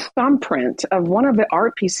tiny thumbprint of one of the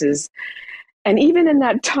art pieces. And even in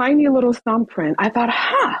that tiny little thumbprint, I thought,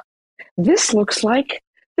 this looks like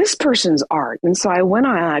this person's art. And so I went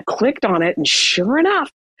on, I clicked on it, and sure enough,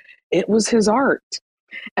 it was his art.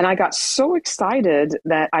 And I got so excited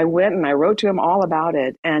that I went and I wrote to him all about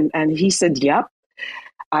it. And he said, "Yep,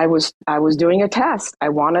 I was doing a test. I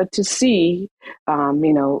wanted to see,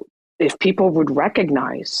 if people would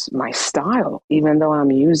recognize my style, even though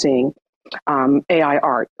I'm using AI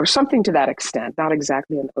art or something to that extent. Not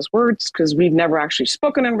exactly in those words, because we've never actually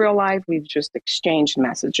spoken in real life. We've just exchanged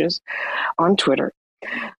messages on Twitter.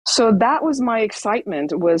 So that was my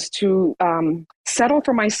excitement, was to settle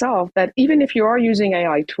for myself that even if you are using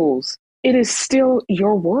AI tools, it is still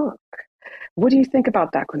your work. What do you think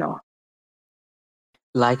about that, Kunal?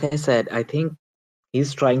 Like I said, I think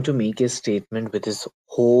he's trying to make a statement with his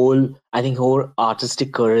whole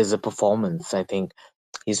artistic career as a performance. I think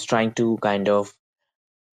he's trying to kind of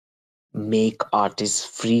make artists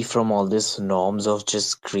free from all these norms of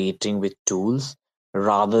just creating with tools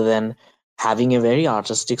rather than having a very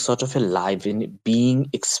artistic sort of a life in being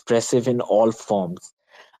expressive in all forms.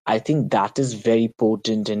 I think that is very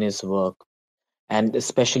potent in his work, and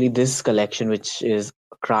especially this collection, which is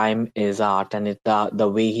Crime is Art, and the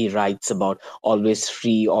way he writes about always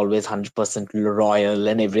free, always 100% royal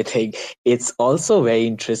and everything. It's also very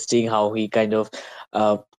interesting how he kind of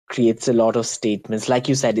uh, creates a lot of statements. Like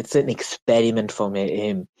you said, it's an experiment for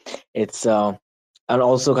him. It's and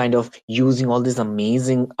also kind of using all these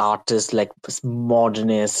amazing artists, like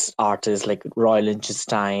modernist artists like Roy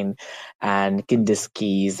Lichtenstein and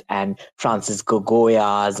Kindiskis and Francisco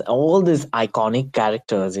Goyas, all these iconic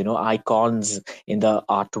characters, icons in the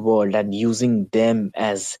art world, and using them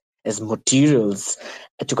as materials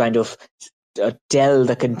to kind of tell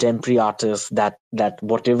the contemporary artists that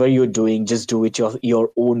whatever you're doing, just do it your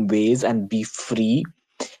own ways and be free.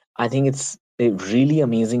 I think it's a really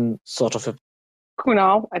amazing sort of a.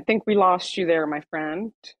 Kunal, I think we lost you there, my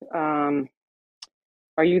friend.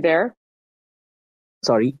 Are you there?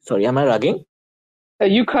 Sorry, am I rugging?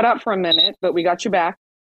 You cut out for a minute, but we got you back.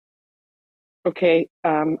 Okay,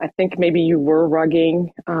 I think maybe you were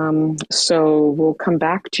rugging, so we'll come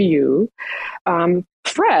back to you.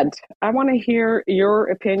 Fred, I want to hear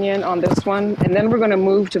your opinion on this one, and then we're going to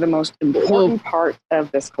move to the most important part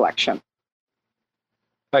of this collection.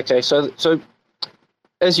 Okay, so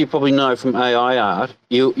as you probably know from AI art,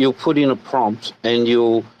 you'll put in a prompt and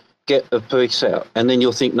you'll get a piece out, and then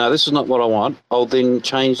you'll think, no, this is not what I want. I'll then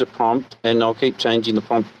change the prompt, and I'll keep changing the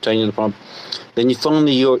prompt. Then you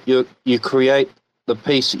finally you create the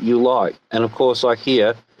piece that you like, and of course, like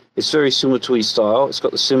here, it's very similar to his style. It's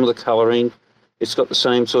got the similar colouring, it's got the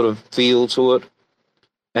same sort of feel to it,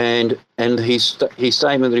 and his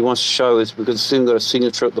statement that he wants to show is because it's still got a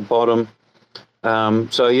signature at the bottom.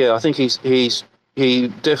 So yeah, I think he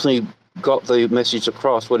definitely got the message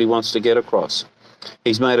across, what he wants to get across.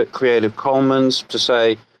 He's made it Creative Commons to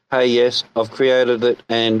say, hey, yes, I've created it,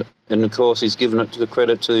 and of course he's given it to the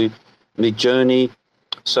credit to Midjourney.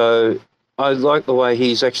 So I like the way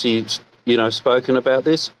he's actually, spoken about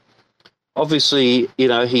this. Obviously,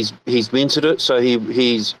 he's minted it, so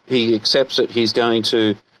he accepts that he's going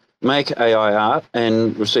to make AI art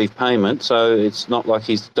and receive payment. So it's not like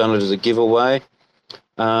he's done it as a giveaway.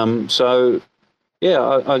 So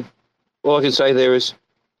yeah, all I can say there is,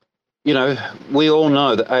 we all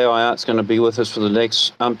know that AI art's going to be with us for the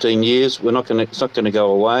next umpteen years. It's not going to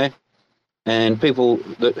go away. And people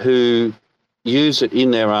who use it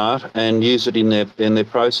in their art and use it in their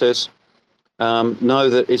process know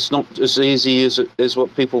that it's not as easy as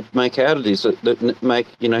what people make out it is.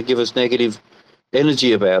 That give us negative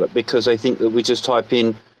energy about it, because they think that we just type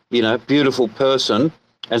in, beautiful person,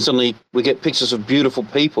 and suddenly we get pictures of beautiful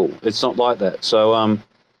people. It's not like that. So I'm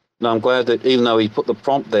glad that even though he put the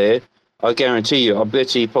prompt there, I guarantee you, I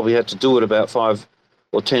bet he probably had to do it about 5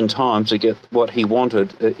 or 10 times to get what he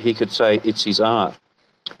wanted. He could say it's his art.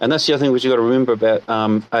 And that's the other thing which you've got to remember about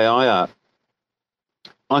AI art.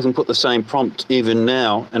 I can put the same prompt even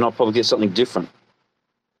now and I'll probably get something different.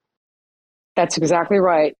 That's exactly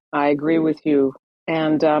right. I agree with you.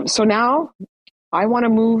 And so now I want to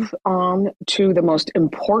move on to the most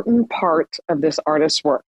important part of this artist's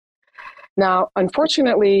work. Now,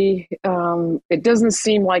 unfortunately, it doesn't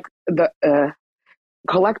seem like the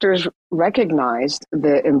collectors recognized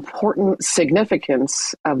the important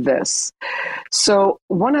significance of this. So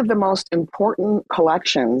one of the most important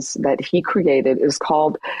collections that he created is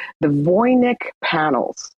called the Voynich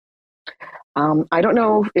Panels. I don't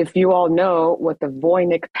know if you all know what the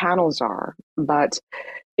Voynich panels are, but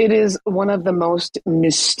it is one of the most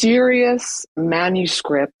mysterious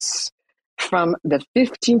manuscripts from the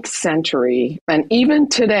 15th century. And even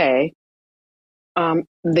today,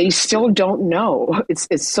 they still don't know.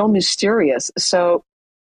 It's so mysterious. So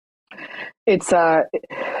it's the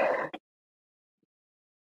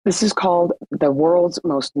This is called The World's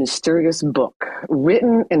Most Mysterious Book,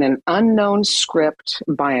 written in an unknown script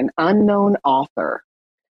by an unknown author.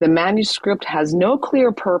 The manuscript has no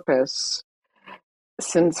clear purpose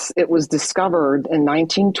since it was discovered in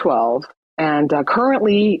 1912. And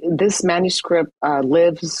currently, this manuscript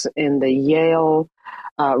lives in the Yale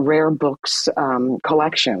Rare Books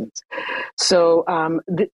collections. So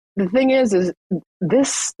the thing is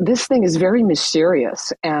this thing is very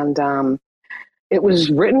mysterious, and it was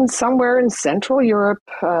written somewhere in Central Europe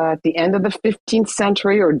at the end of the 15th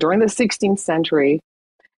century or during the 16th century.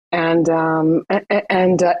 And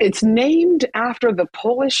it's named after the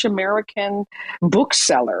Polish-American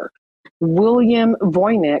bookseller, William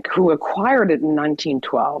Voynich, who acquired it in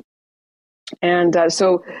 1912. And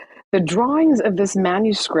so the drawings of this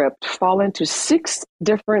manuscript fall into 6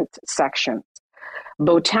 different sections: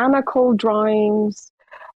 botanical drawings,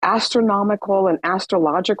 astronomical and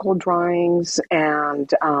astrological drawings,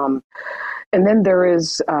 and then there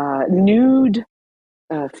is nude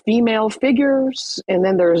female figures, and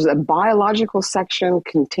then there's a biological section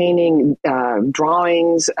containing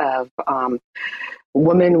drawings of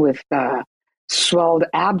women with swelled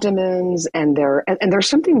abdomens, and there's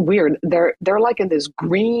something weird. They're like in this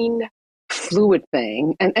green fluid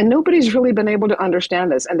thing, and nobody's really been able to understand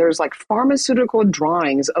this. And there's like pharmaceutical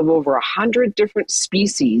drawings of over 100 different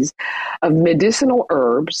species of medicinal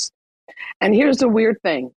herbs. And here's the weird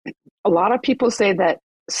thing: a lot of people say that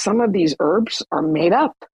some of these herbs are made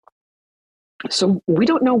up. So we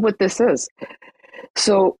don't know what this is.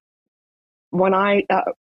 So when I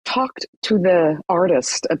talked to the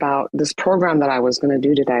artist about this program that I was going to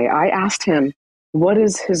do today, I asked him what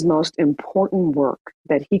is his most important work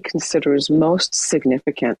that he considers most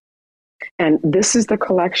significant. And this is the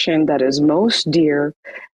collection that is most dear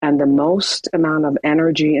and the most amount of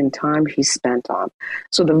energy and time he spent on.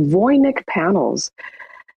 So the Voynich panels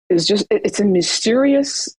is just, it's a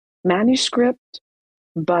mysterious manuscript,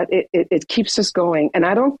 but it keeps us going. And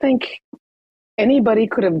I don't think anybody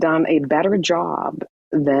could have done a better job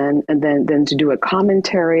than to do a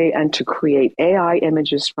commentary and to create AI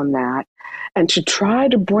images from that and to try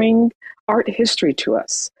to bring art history to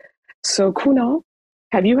us. So Kunal,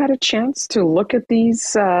 have you had a chance to look at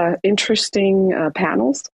these interesting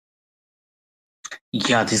panels?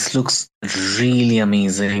 Yeah, this looks really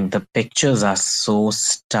amazing. The pictures are so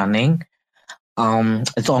stunning.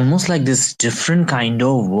 It's almost like this different kind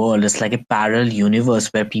of world. It's like a parallel universe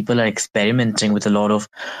where people are experimenting with a lot of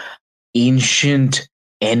ancient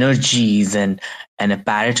energies and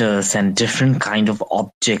apparatus and different kind of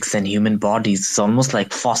objects and human bodies. It's almost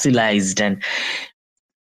like fossilized, and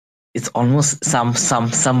it's almost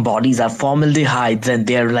some bodies are formaldehydes, and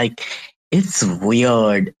they're like, it's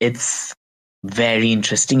weird. It's very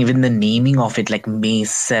interesting. Even the naming of it, like May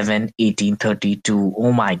 7, 1832.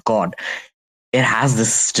 Oh my God. It has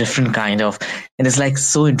this different kind of, and it's like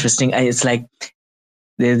so interesting. It's like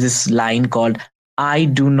there's this line called, I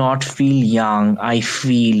do not feel young. I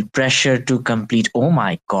feel pressure to complete. Oh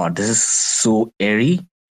my God. This is so airy.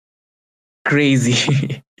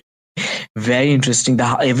 Crazy. Very interesting.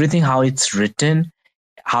 Everything, how it's written,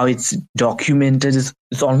 how it's documented,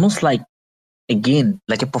 it's almost like, again,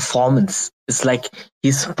 like a performance. It's like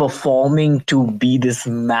he's performing to be this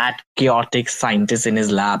mad, chaotic scientist in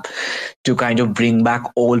his lab to kind of bring back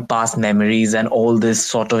all past memories and all this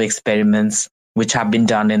sort of experiments which have been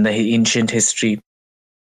done in the ancient history.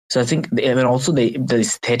 So I think, also the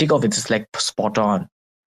aesthetic of it is like spot on.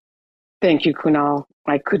 Thank you, Kunal.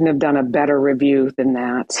 I couldn't have done a better review than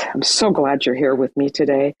that. I'm so glad you're here with me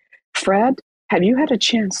today. Fred, have you had a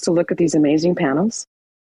chance to look at these amazing panels?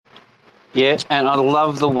 Yeah, and I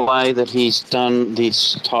love the way that he's done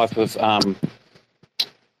this type of, I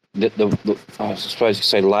suppose you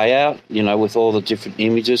say layout, with all the different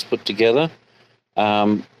images put together.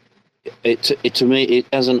 To me,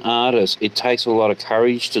 as an artist, it takes a lot of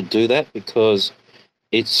courage to do that, because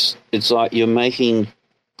it's like you're making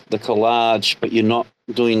the collage, but you're not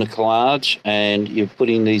doing the collage, and you're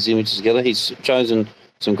putting these images together. He's chosen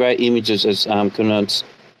some great images, as Kunal's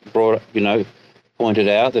pointed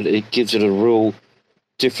out, that it gives it a real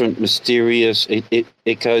different, mysterious.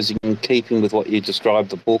 It goes in keeping with what you described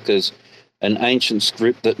the book as an ancient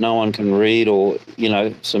script that no one can read, or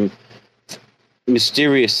some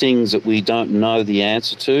mysterious things that we don't know the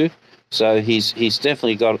answer to. So he's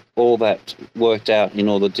definitely got all that worked out in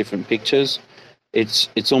all the different pictures.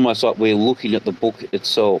 It's almost like we're looking at the book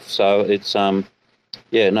itself. So it's a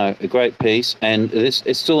great piece, and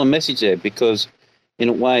it's still a message there, because in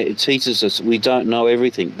a way it teaches us we don't know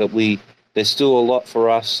everything, that there's still a lot for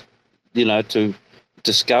us, to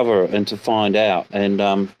discover and to find out. And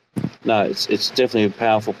no, it's definitely a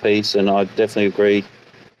powerful piece, and I definitely agree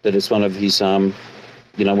that it's one of his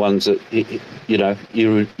ones that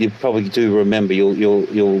you probably do remember.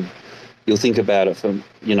 You'll think about it for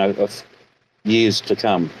of years to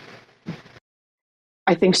come.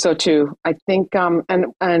 I think so too. I think, and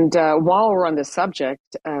while we're on the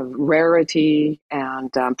subject of rarity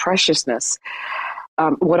and preciousness,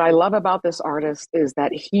 what I love about this artist is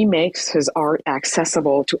that he makes his art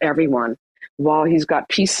accessible to everyone. While he's got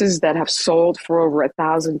pieces that have sold for over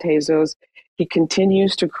 1,000 pesos, he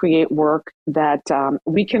continues to create work that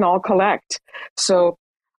we can all collect. So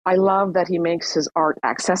I love that he makes his art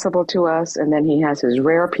accessible to us, and then he has his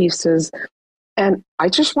rare pieces. And I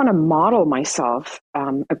just want to model myself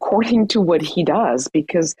according to what he does,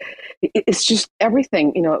 because it's just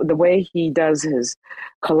everything, the way he does his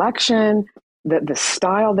collection, the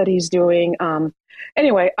style that he's doing.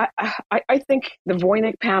 Anyway, I think the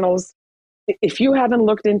Voynich panels, if you haven't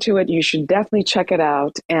looked into it, you should definitely check it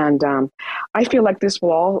out. And I feel like this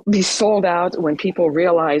will all be sold out when people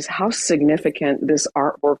realize how significant this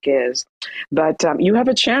artwork is. But you have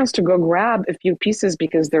a chance to go grab a few pieces,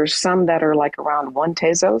 because there's some that are like around 1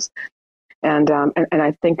 pesos. And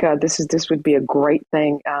I think this would be a great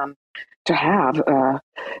thing to have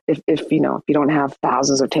if you don't have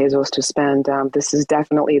thousands of pesos to spend. This is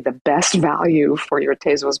definitely the best value for your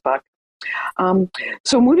pesos buck.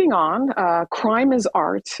 So moving on, crime is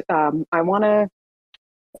art. I want to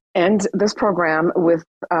end this program with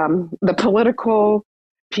the political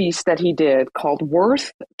piece that he did called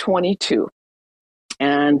Worth 22.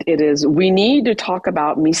 And it is, we need to talk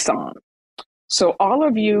about Misan. So all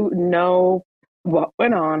of you know what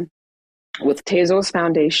went on with Tezos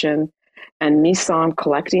Foundation and Misan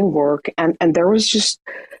collecting work. And there was just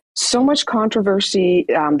so much controversy.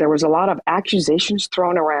 There was a lot of accusations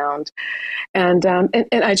thrown around. And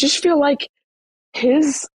I just feel like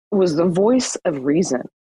his was the voice of reason.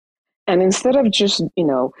 And instead of just,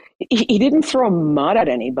 he didn't throw mud at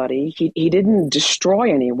anybody. He didn't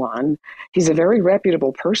destroy anyone. He's a very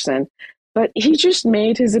reputable person. But he just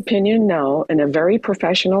made his opinion known in a very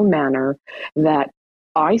professional manner that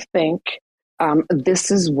I think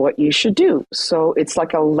this is what you should do. So it's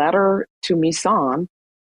like a letter to Misan.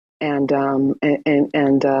 And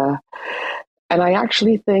I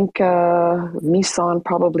actually think Misan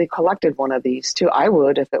probably collected one of these too. I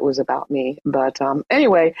would if it was about me. But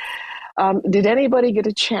anyway, did anybody get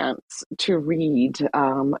a chance to read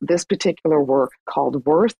this particular work called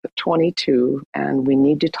Worth 22? And we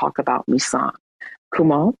need to talk about Misan.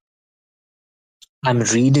 Kumal? I'm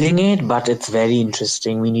reading it, but it's very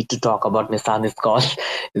interesting. We need to talk about Misan.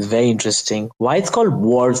 It's very interesting. Why it's called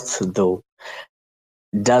Worth, though?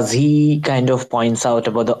 Does he kind of points out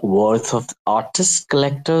about the worth of the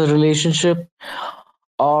artist-collector relationship?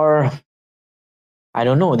 Or, I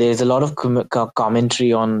don't know, there's a lot of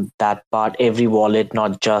commentary on that part. Every wallet,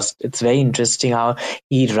 not just. It's very interesting how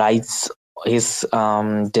he writes his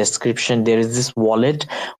description. There is this wallet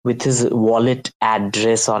with his wallet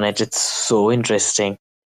address on it. It's so interesting.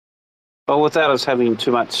 Well, without us having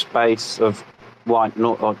too much space of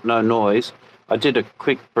no noise, I did a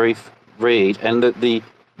quick, brief read, and the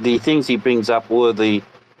things he brings up were the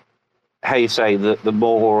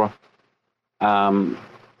more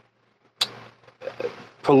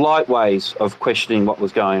polite ways of questioning what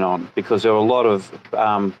was going on, because there were a lot of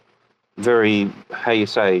very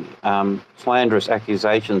slanderous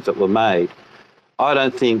accusations that were made. I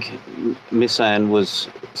don't think Misan was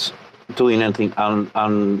doing anything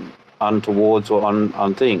untowards or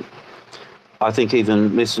unthing. I think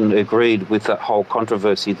even Misan agreed with that whole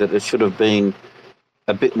controversy that it should have been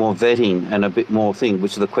a bit more vetting and a bit more thing,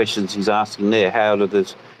 which are the questions he's asking there. How do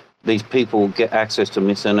these people get access to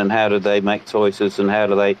Misan, and how do they make choices, and how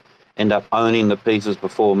do they end up owning the pieces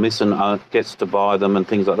before Misan gets to buy them and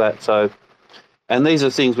things like that? So, and these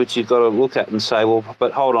are things which you've got to look at and say, well,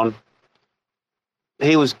 but hold on.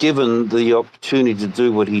 He was given the opportunity to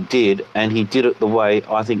do what he did, and he did it the way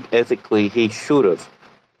I think ethically he should have.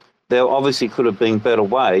 There obviously could have been better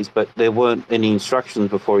ways, but there weren't any instructions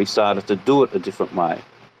before he started to do it a different way.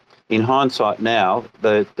 In hindsight now,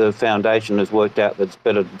 the foundation has worked out that it's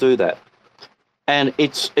better to do that. And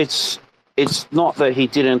it's not that he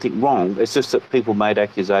did anything wrong, it's just that people made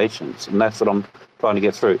accusations, and that's what I'm trying to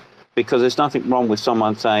get through. Because there's nothing wrong with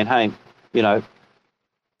someone saying, hey,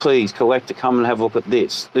 please, collector, come and have a look at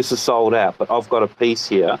this. This is sold out, but I've got a piece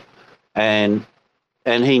here. And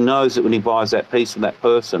he knows that when he buys that piece from that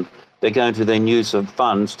person, they're going to then use the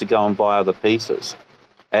funds to go and buy other pieces.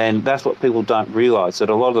 And that's what people don't realise, that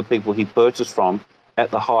a lot of the people he purchased from at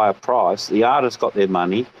the higher price, the artist got their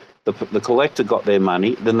money, The collector got their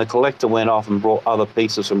money, then the collector went off and brought other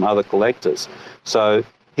pieces from other collectors. So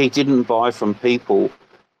he didn't buy from people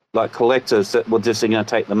like collectors that were just going to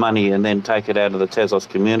take the money and then take it out of the Tezos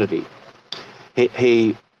community.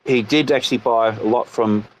 He did actually buy a lot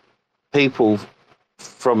from people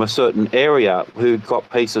from a certain area who got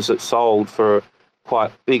pieces that sold for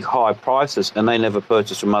quite big high prices, and they never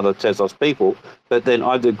purchased from other Tezos people. But then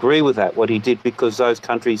I'd agree with that, what he did, because those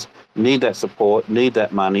countries need that support, need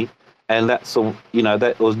that money, and that's all, that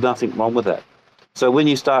there was nothing wrong with that. So when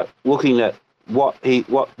you start looking at what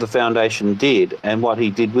the foundation did and what he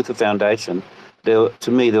did with the foundation, to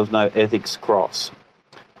me there was no ethics cross.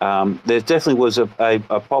 There definitely was a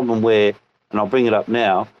problem where, and I'll bring it up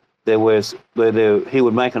now, he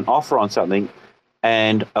would make an offer on something,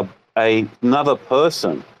 and another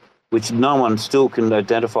person, which no one still can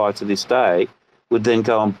identify to this day, would then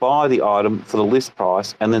go and buy the item for the list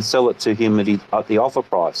price and then sell it to him at the offer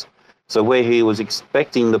price. So where he was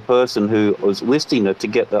expecting the person who was listing it to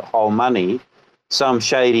get the whole money, some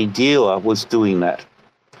shady dealer was doing that.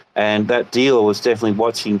 And that dealer was definitely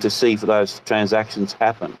watching to see for those transactions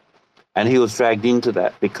happen. And he was dragged into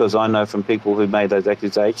that, because I know from people who made those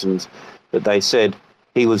accusations that they said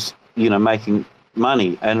he was, making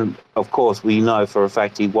money. And of course, we know for a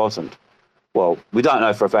fact he wasn't. Well, we don't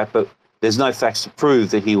know for a fact, but there's no facts to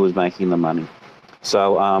prove that he was making the money.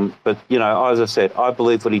 So, but, as I said, I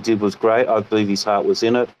believe what he did was great. I believe his heart was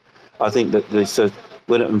in it. I think that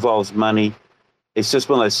when it involves money, it's just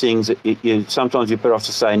one of those things that sometimes you're better off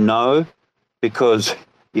to say no, because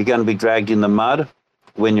you're going to be dragged in the mud,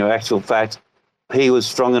 when your actual fact, he was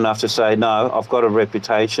strong enough to say, no, I've got a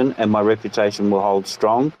reputation and my reputation will hold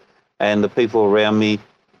strong, and the people around me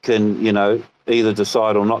can, either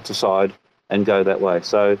decide or not decide and go that way.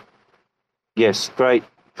 So, yes, great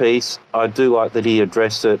piece. I do like that he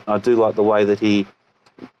addressed it. I do like the way that he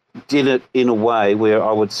did it in a way where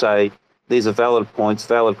I would say these are valid points,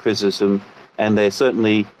 valid criticism, and there's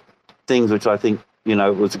certainly things which I think,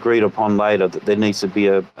 was agreed upon later, that there needs to be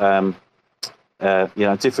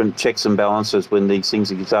different checks and balances when these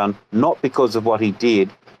things are done, not because of what he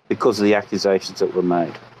did, because of the accusations that were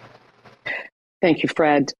made. Thank you,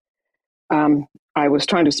 Fred. I was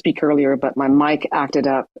trying to speak earlier, but my mic acted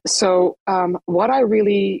up. So what I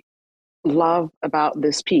really love about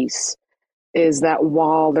this piece is that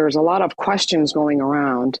while there's a lot of questions going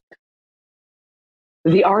around,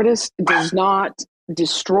 the artist does not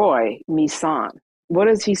destroy Misan. What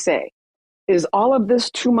does he say? Is all of this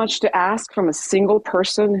too much to ask from a single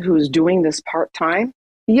person who's doing this part-time?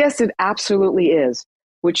 Yes, it absolutely is,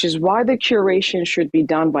 which is why the curation should be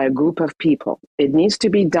done by a group of people. It needs to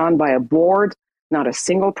be done by a board, not a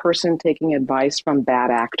single person taking advice from bad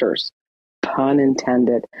actors. Pun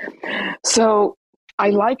intended. So I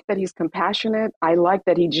like that he's compassionate. I like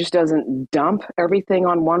that he just doesn't dump everything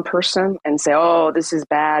on one person and say, oh, this is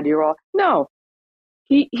bad, you're all. No,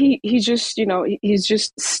 he just, he's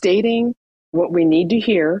just stating what we need to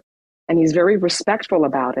hear, and he's very respectful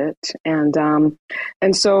about it. And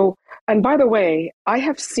by the way, I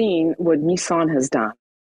have seen what Misan has done.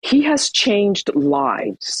 He has changed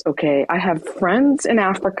lives, okay? I have friends in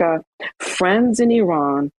Africa, friends in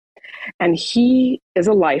Iran, and he is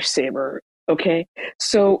a lifesaver, okay?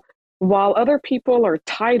 So while other people are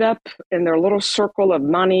tied up in their little circle of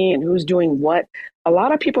money and who's doing what, a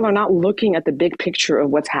lot of people are not looking at the big picture of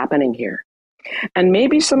what's happening here. And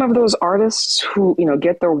maybe some of those artists who,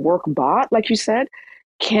 get their work bought, like you said,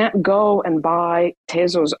 can't go and buy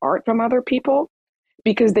Tezo's art from other people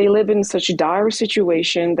because they live in such a dire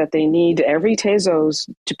situation that they need every Tezos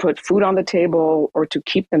to put food on the table or to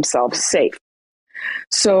keep themselves safe.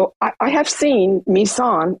 So I have seen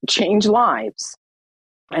Misan change lives.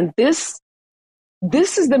 And this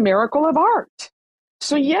is the miracle of art.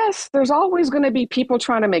 So yes, there's always going to be people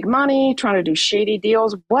trying to make money, trying to do shady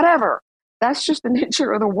deals, whatever. That's just the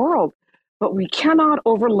nature of the world. But we cannot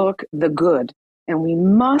overlook the good. And we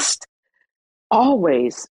must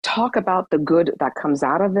always talk about the good that comes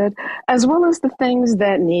out of it, as well as the things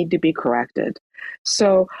that need to be corrected.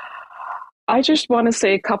 So I just want to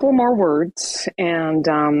say a couple more words. And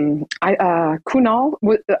Kunal,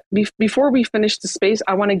 before we finish the space,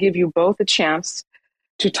 I want to give you both a chance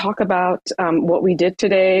to talk about what we did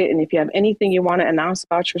today, and if you have anything you want to announce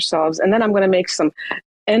about yourselves. And then I'm going to make some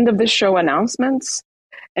end of the show announcements,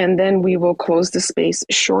 and then we will close the space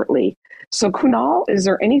shortly. So Kunal, is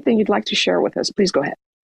there anything you'd like to share with us? Please go ahead.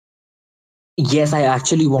 Yes, I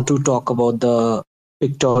actually want to talk about the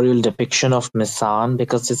pictorial depiction of Misan,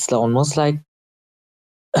 because it's almost like,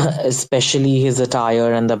 especially his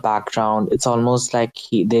attire and the background, it's almost like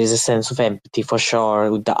there is a sense of empathy for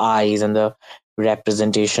sure, with the eyes and the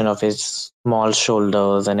representation of his small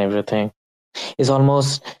shoulders and everything. It's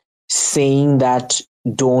almost saying that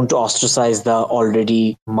don't ostracize the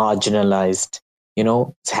already marginalized.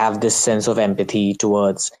 Have this sense of empathy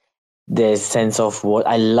towards this sense of what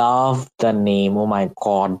I love the name. Oh my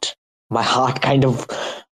God. My heart kind of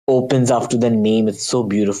opens up to the name. It's so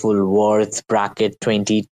beautiful. Worth bracket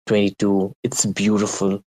 2022. It's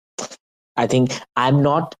beautiful. I think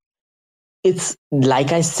it's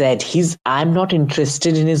like I said, I'm not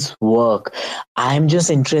interested in his work. I'm just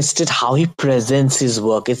interested how he presents his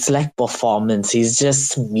work. It's like performance. He's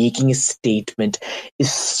just making a statement.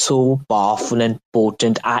 It's so powerful and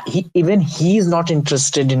potent. He's not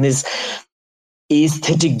interested in his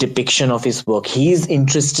aesthetic depiction of his work. He is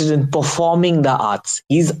interested in performing the arts.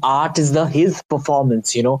 His art is his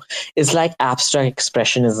performance. It's like abstract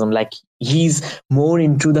expressionism. Like he's more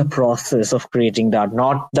into the process of creating that,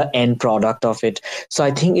 not the end product of it. So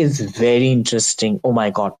I think it's very interesting. Oh my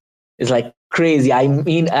God, it's like crazy. I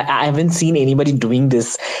mean, I haven't seen anybody doing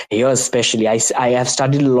this here, especially. I have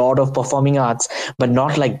studied a lot of performing arts, but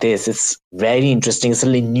not like this. It's very interesting. It's a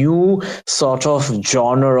new sort of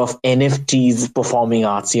genre of NFTs performing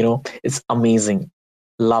arts. It's amazing.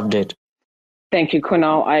 Loved it. Thank you,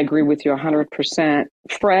 Kunal. I agree with you 100%.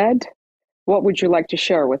 Fred, what would you like to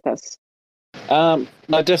share with us? No,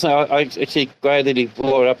 definitely. I actually glad that he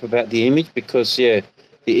brought up about the image because, the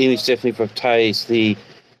image definitely portrays the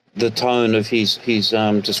tone of his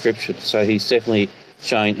description. So he's definitely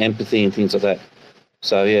showing empathy and things like that.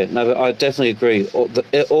 So but I definitely agree.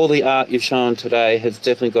 All the art you've shown today has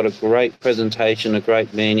definitely got a great presentation, a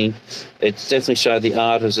great meaning. It's definitely showed the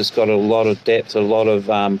artist has got a lot of depth, a lot of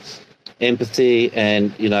empathy,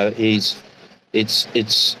 and it's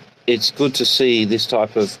good to see this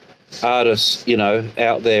type of artists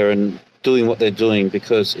out there and doing what they're doing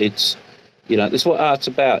because it's. This is what art's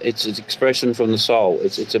about. It's expression from the soul.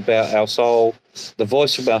 It's about our soul, the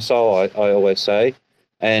voice from our soul, I always say.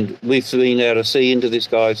 And we've been able to see into this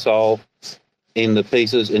guy's soul in the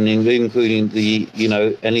pieces and including the,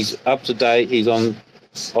 and he's up to date. He's on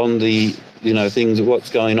the, things of what's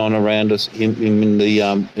going on around us in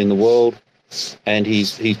the world. And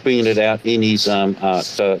he's bringing it out in his art.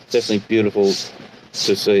 So it's definitely beautiful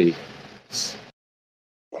to see.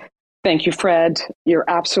 Thank you, Fred. You're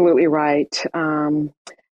absolutely right.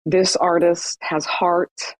 This artist has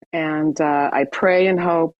heart, and I pray and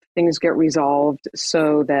hope things get resolved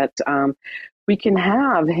so that we can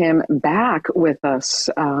have him back with us.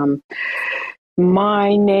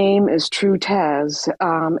 My Name is True Tez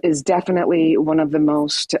is definitely one of the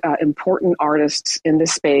most important artists in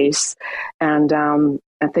this space, and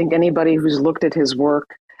I think anybody who's looked at his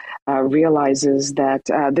work realizes that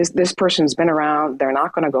this person's been around. They're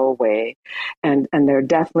not going to go away, and they're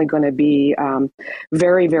definitely going to be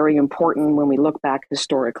very, very important when we look back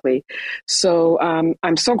historically. So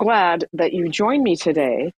I'm so glad that you joined me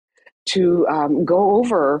today to go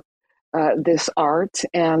over this art,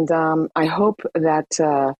 and I hope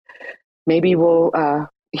that maybe we'll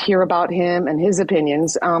hear about him and his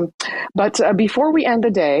opinions. But before we end the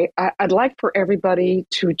day, I'd like for everybody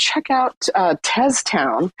to check out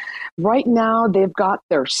TezTown. Right now, they've got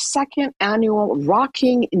their second annual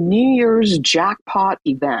Rocking New Year's Jackpot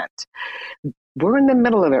event. We're in the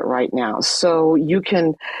middle of it right now, so you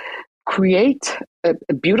can create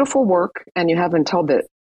a beautiful work, and you have until the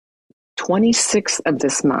 26th of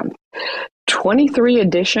this month. 23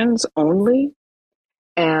 editions only,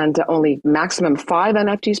 and only maximum 5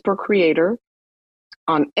 NFTs per creator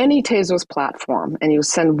on any Tezos platform. And you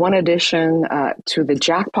send one edition to the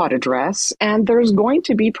jackpot address, and there's going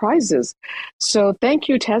to be prizes. So thank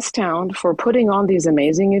you, TezTown, for putting on these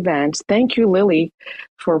amazing events. Thank you, Lily,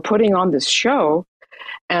 for putting on this show.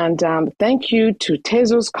 And thank you to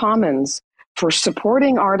Tezos Commons for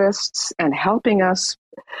supporting artists and helping us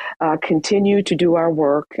continue to do our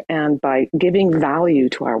work, and by giving value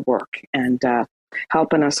to our work and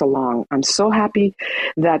helping us along. I'm so happy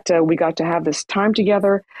that we got to have this time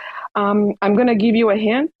together. I'm going to give you a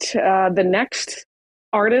hint. The next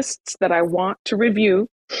artists that I want to review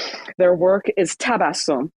their work is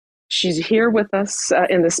Tabassum. She's here with us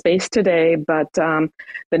in the space today, but the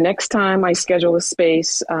next time I schedule a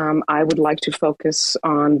space, I would like to focus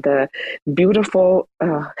on the beautiful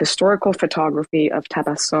historical photography of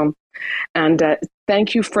Tabassum. And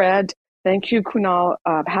thank you, Fred. Thank you, Kunal.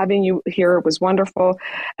 Having you here was wonderful.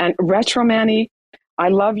 And Retromani, I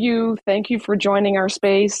love you. Thank you for joining our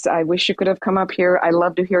space. I wish you could have come up here. I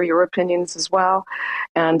love to hear your opinions as well.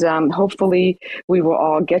 And hopefully we will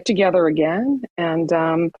all get together again.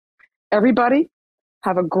 And everybody,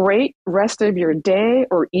 have a great rest of your day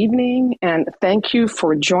or evening. And thank you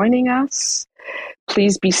for joining us.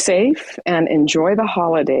 Please be safe and enjoy the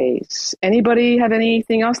holidays. Anybody have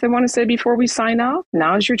anything else they want to say before we sign off?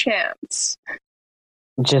 Now's your chance.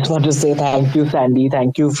 Just want to say thank you, Sandy.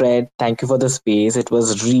 Thank you, Fred. Thank you for the space. It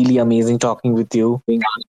was really amazing talking with you.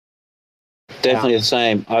 Definitely the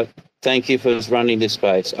same. Thank you for running this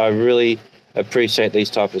space. I really appreciate these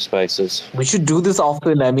type of spaces. We should do this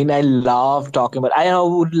often. I mean, I love talking about. I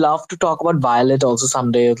would love to talk about Violet also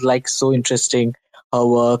someday. It's like so interesting, her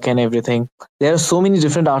work and everything. There are so many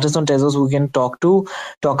different artists on Tezos who can talk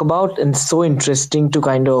about, and so interesting to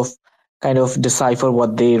kind of decipher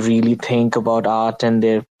what they really think about art and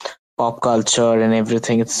their pop culture and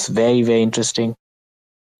everything. It's very, very interesting.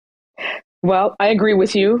 Well, I agree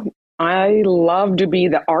with you. I love to be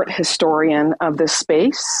the art historian of this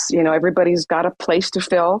space. You know, everybody's got a place to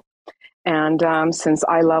fill. And since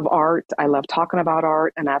I love art, I love talking about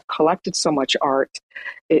art, and I've collected so much art.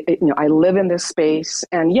 I live in this space.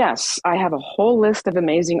 And yes, I have a whole list of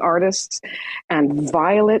amazing artists, and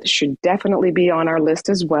Violet should definitely be on our list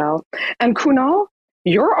as well. And Kunal,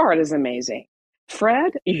 your art is amazing.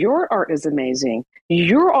 Fred, your art is amazing.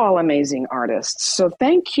 You're all amazing artists. So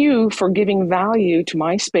thank you for giving value to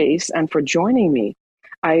my space and for joining me.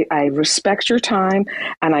 I respect your time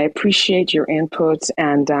and I appreciate your inputs,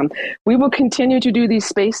 and we will continue to do these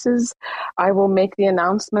spaces. I will make the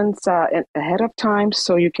announcements ahead of time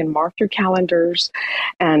so you can mark your calendars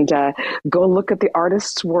and go look at the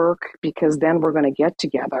artist's work, because then we're going to get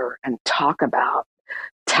together and talk about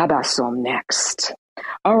Tabassum next.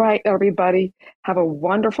 All right, everybody, have a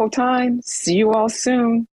wonderful time. See you all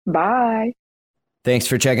soon. Bye. Thanks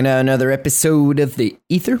for checking out another episode of The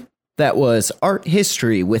Ether. That was Art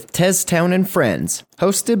History with TezTown and Frens,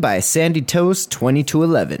 hosted by Sandy Toast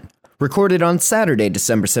 2211, recorded on Saturday,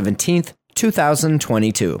 December 17th,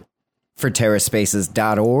 2022. For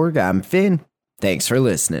TerraSpaces.org, I'm Finn. Thanks for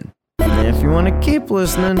listening. And if you want to keep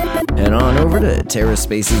listening, head on over to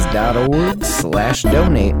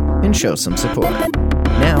TerraSpaces.org/donate and show some support.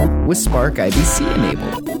 Now, with Spark IBC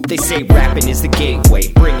enabled. They say rapping is the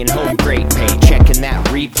gateway, bringing home great pay. Checking that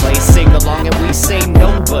replay, sing along and we say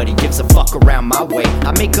nobody gives a fuck around my way.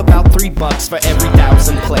 I make about $3 for every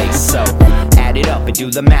 1,000 plays, so add it up and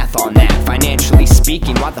do the math on that. Financially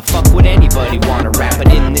speaking, why the fuck would anybody want to rap?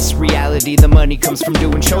 But in this reality, the money comes from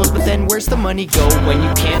doing shows. But then where's the money go when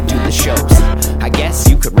you can't do the shows? I guess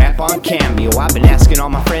you could rap on Cameo. I've been asking all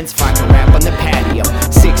my friends if I can rap on the patio.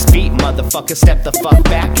 6 feet, motherfucker, step the fuck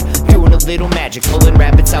back. Doing a little magic, pulling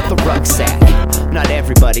rabbits out the rucksack. Not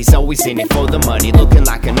everybody's always in it for the money. Looking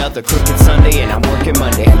like another crooked Sunday and I'm working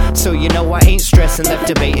Monday. So you know I ain't stressing, left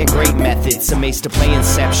debating great methods. Amazed to play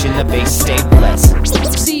Inception, the base stay blessed.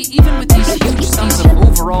 See, even with these huge sums of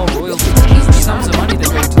overall royalties, huge sums of money that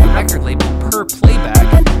go to the record label per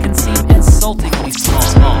playback can seem insultingly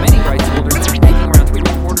small. Many rights holders are making around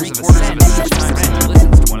 3/4 of a cent each time someone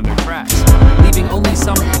listens to one of their tracks, leaving only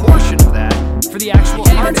some portion of that for the actual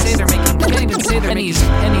artist. Can't even say they're making pennies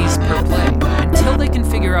per play. Until they can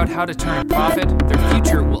figure out how to turn a profit, their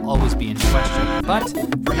future will always be in question. But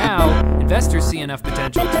for now, investors see enough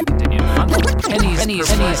potential to continue to fund them. Pennies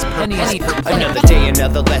per play. Another day,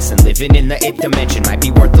 another lesson. Living in the 8th dimension might be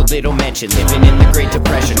worth a little mention. Living in the Great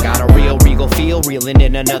Depression, got a real regal feel. Reeling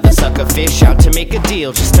in another sucker fish, out to make a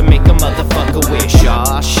deal just to make a motherfucker wish.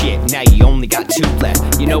 Aw shit, now you only got 2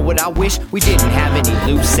 left. You know what I wish? We didn't have any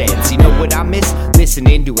loose ends. You know what I miss?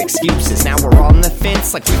 Listening to excuses. Now we're on the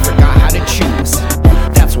fence like we forgot how to choose.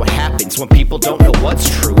 That's what happens when people don't know what's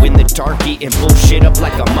true. In the dark, eating bullshit up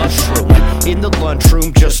like a mushroom. In the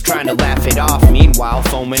lunchroom, just trying to laugh it off. Meanwhile,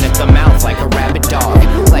 foaming at the mouth like a rabid dog.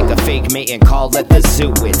 Like a fake mating call at the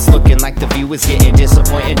zoo. It's looking like the view is getting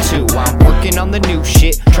disappointing too. I'm working on the new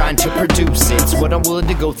shit, trying to produce it. It's what I'm willing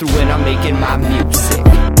to go through when I'm making my music.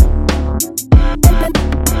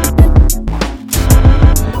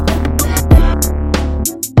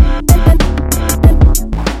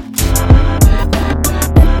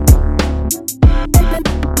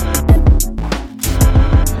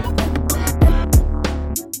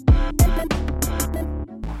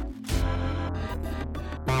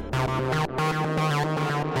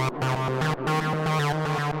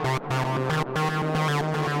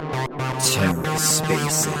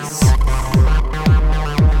 TerraSpaces.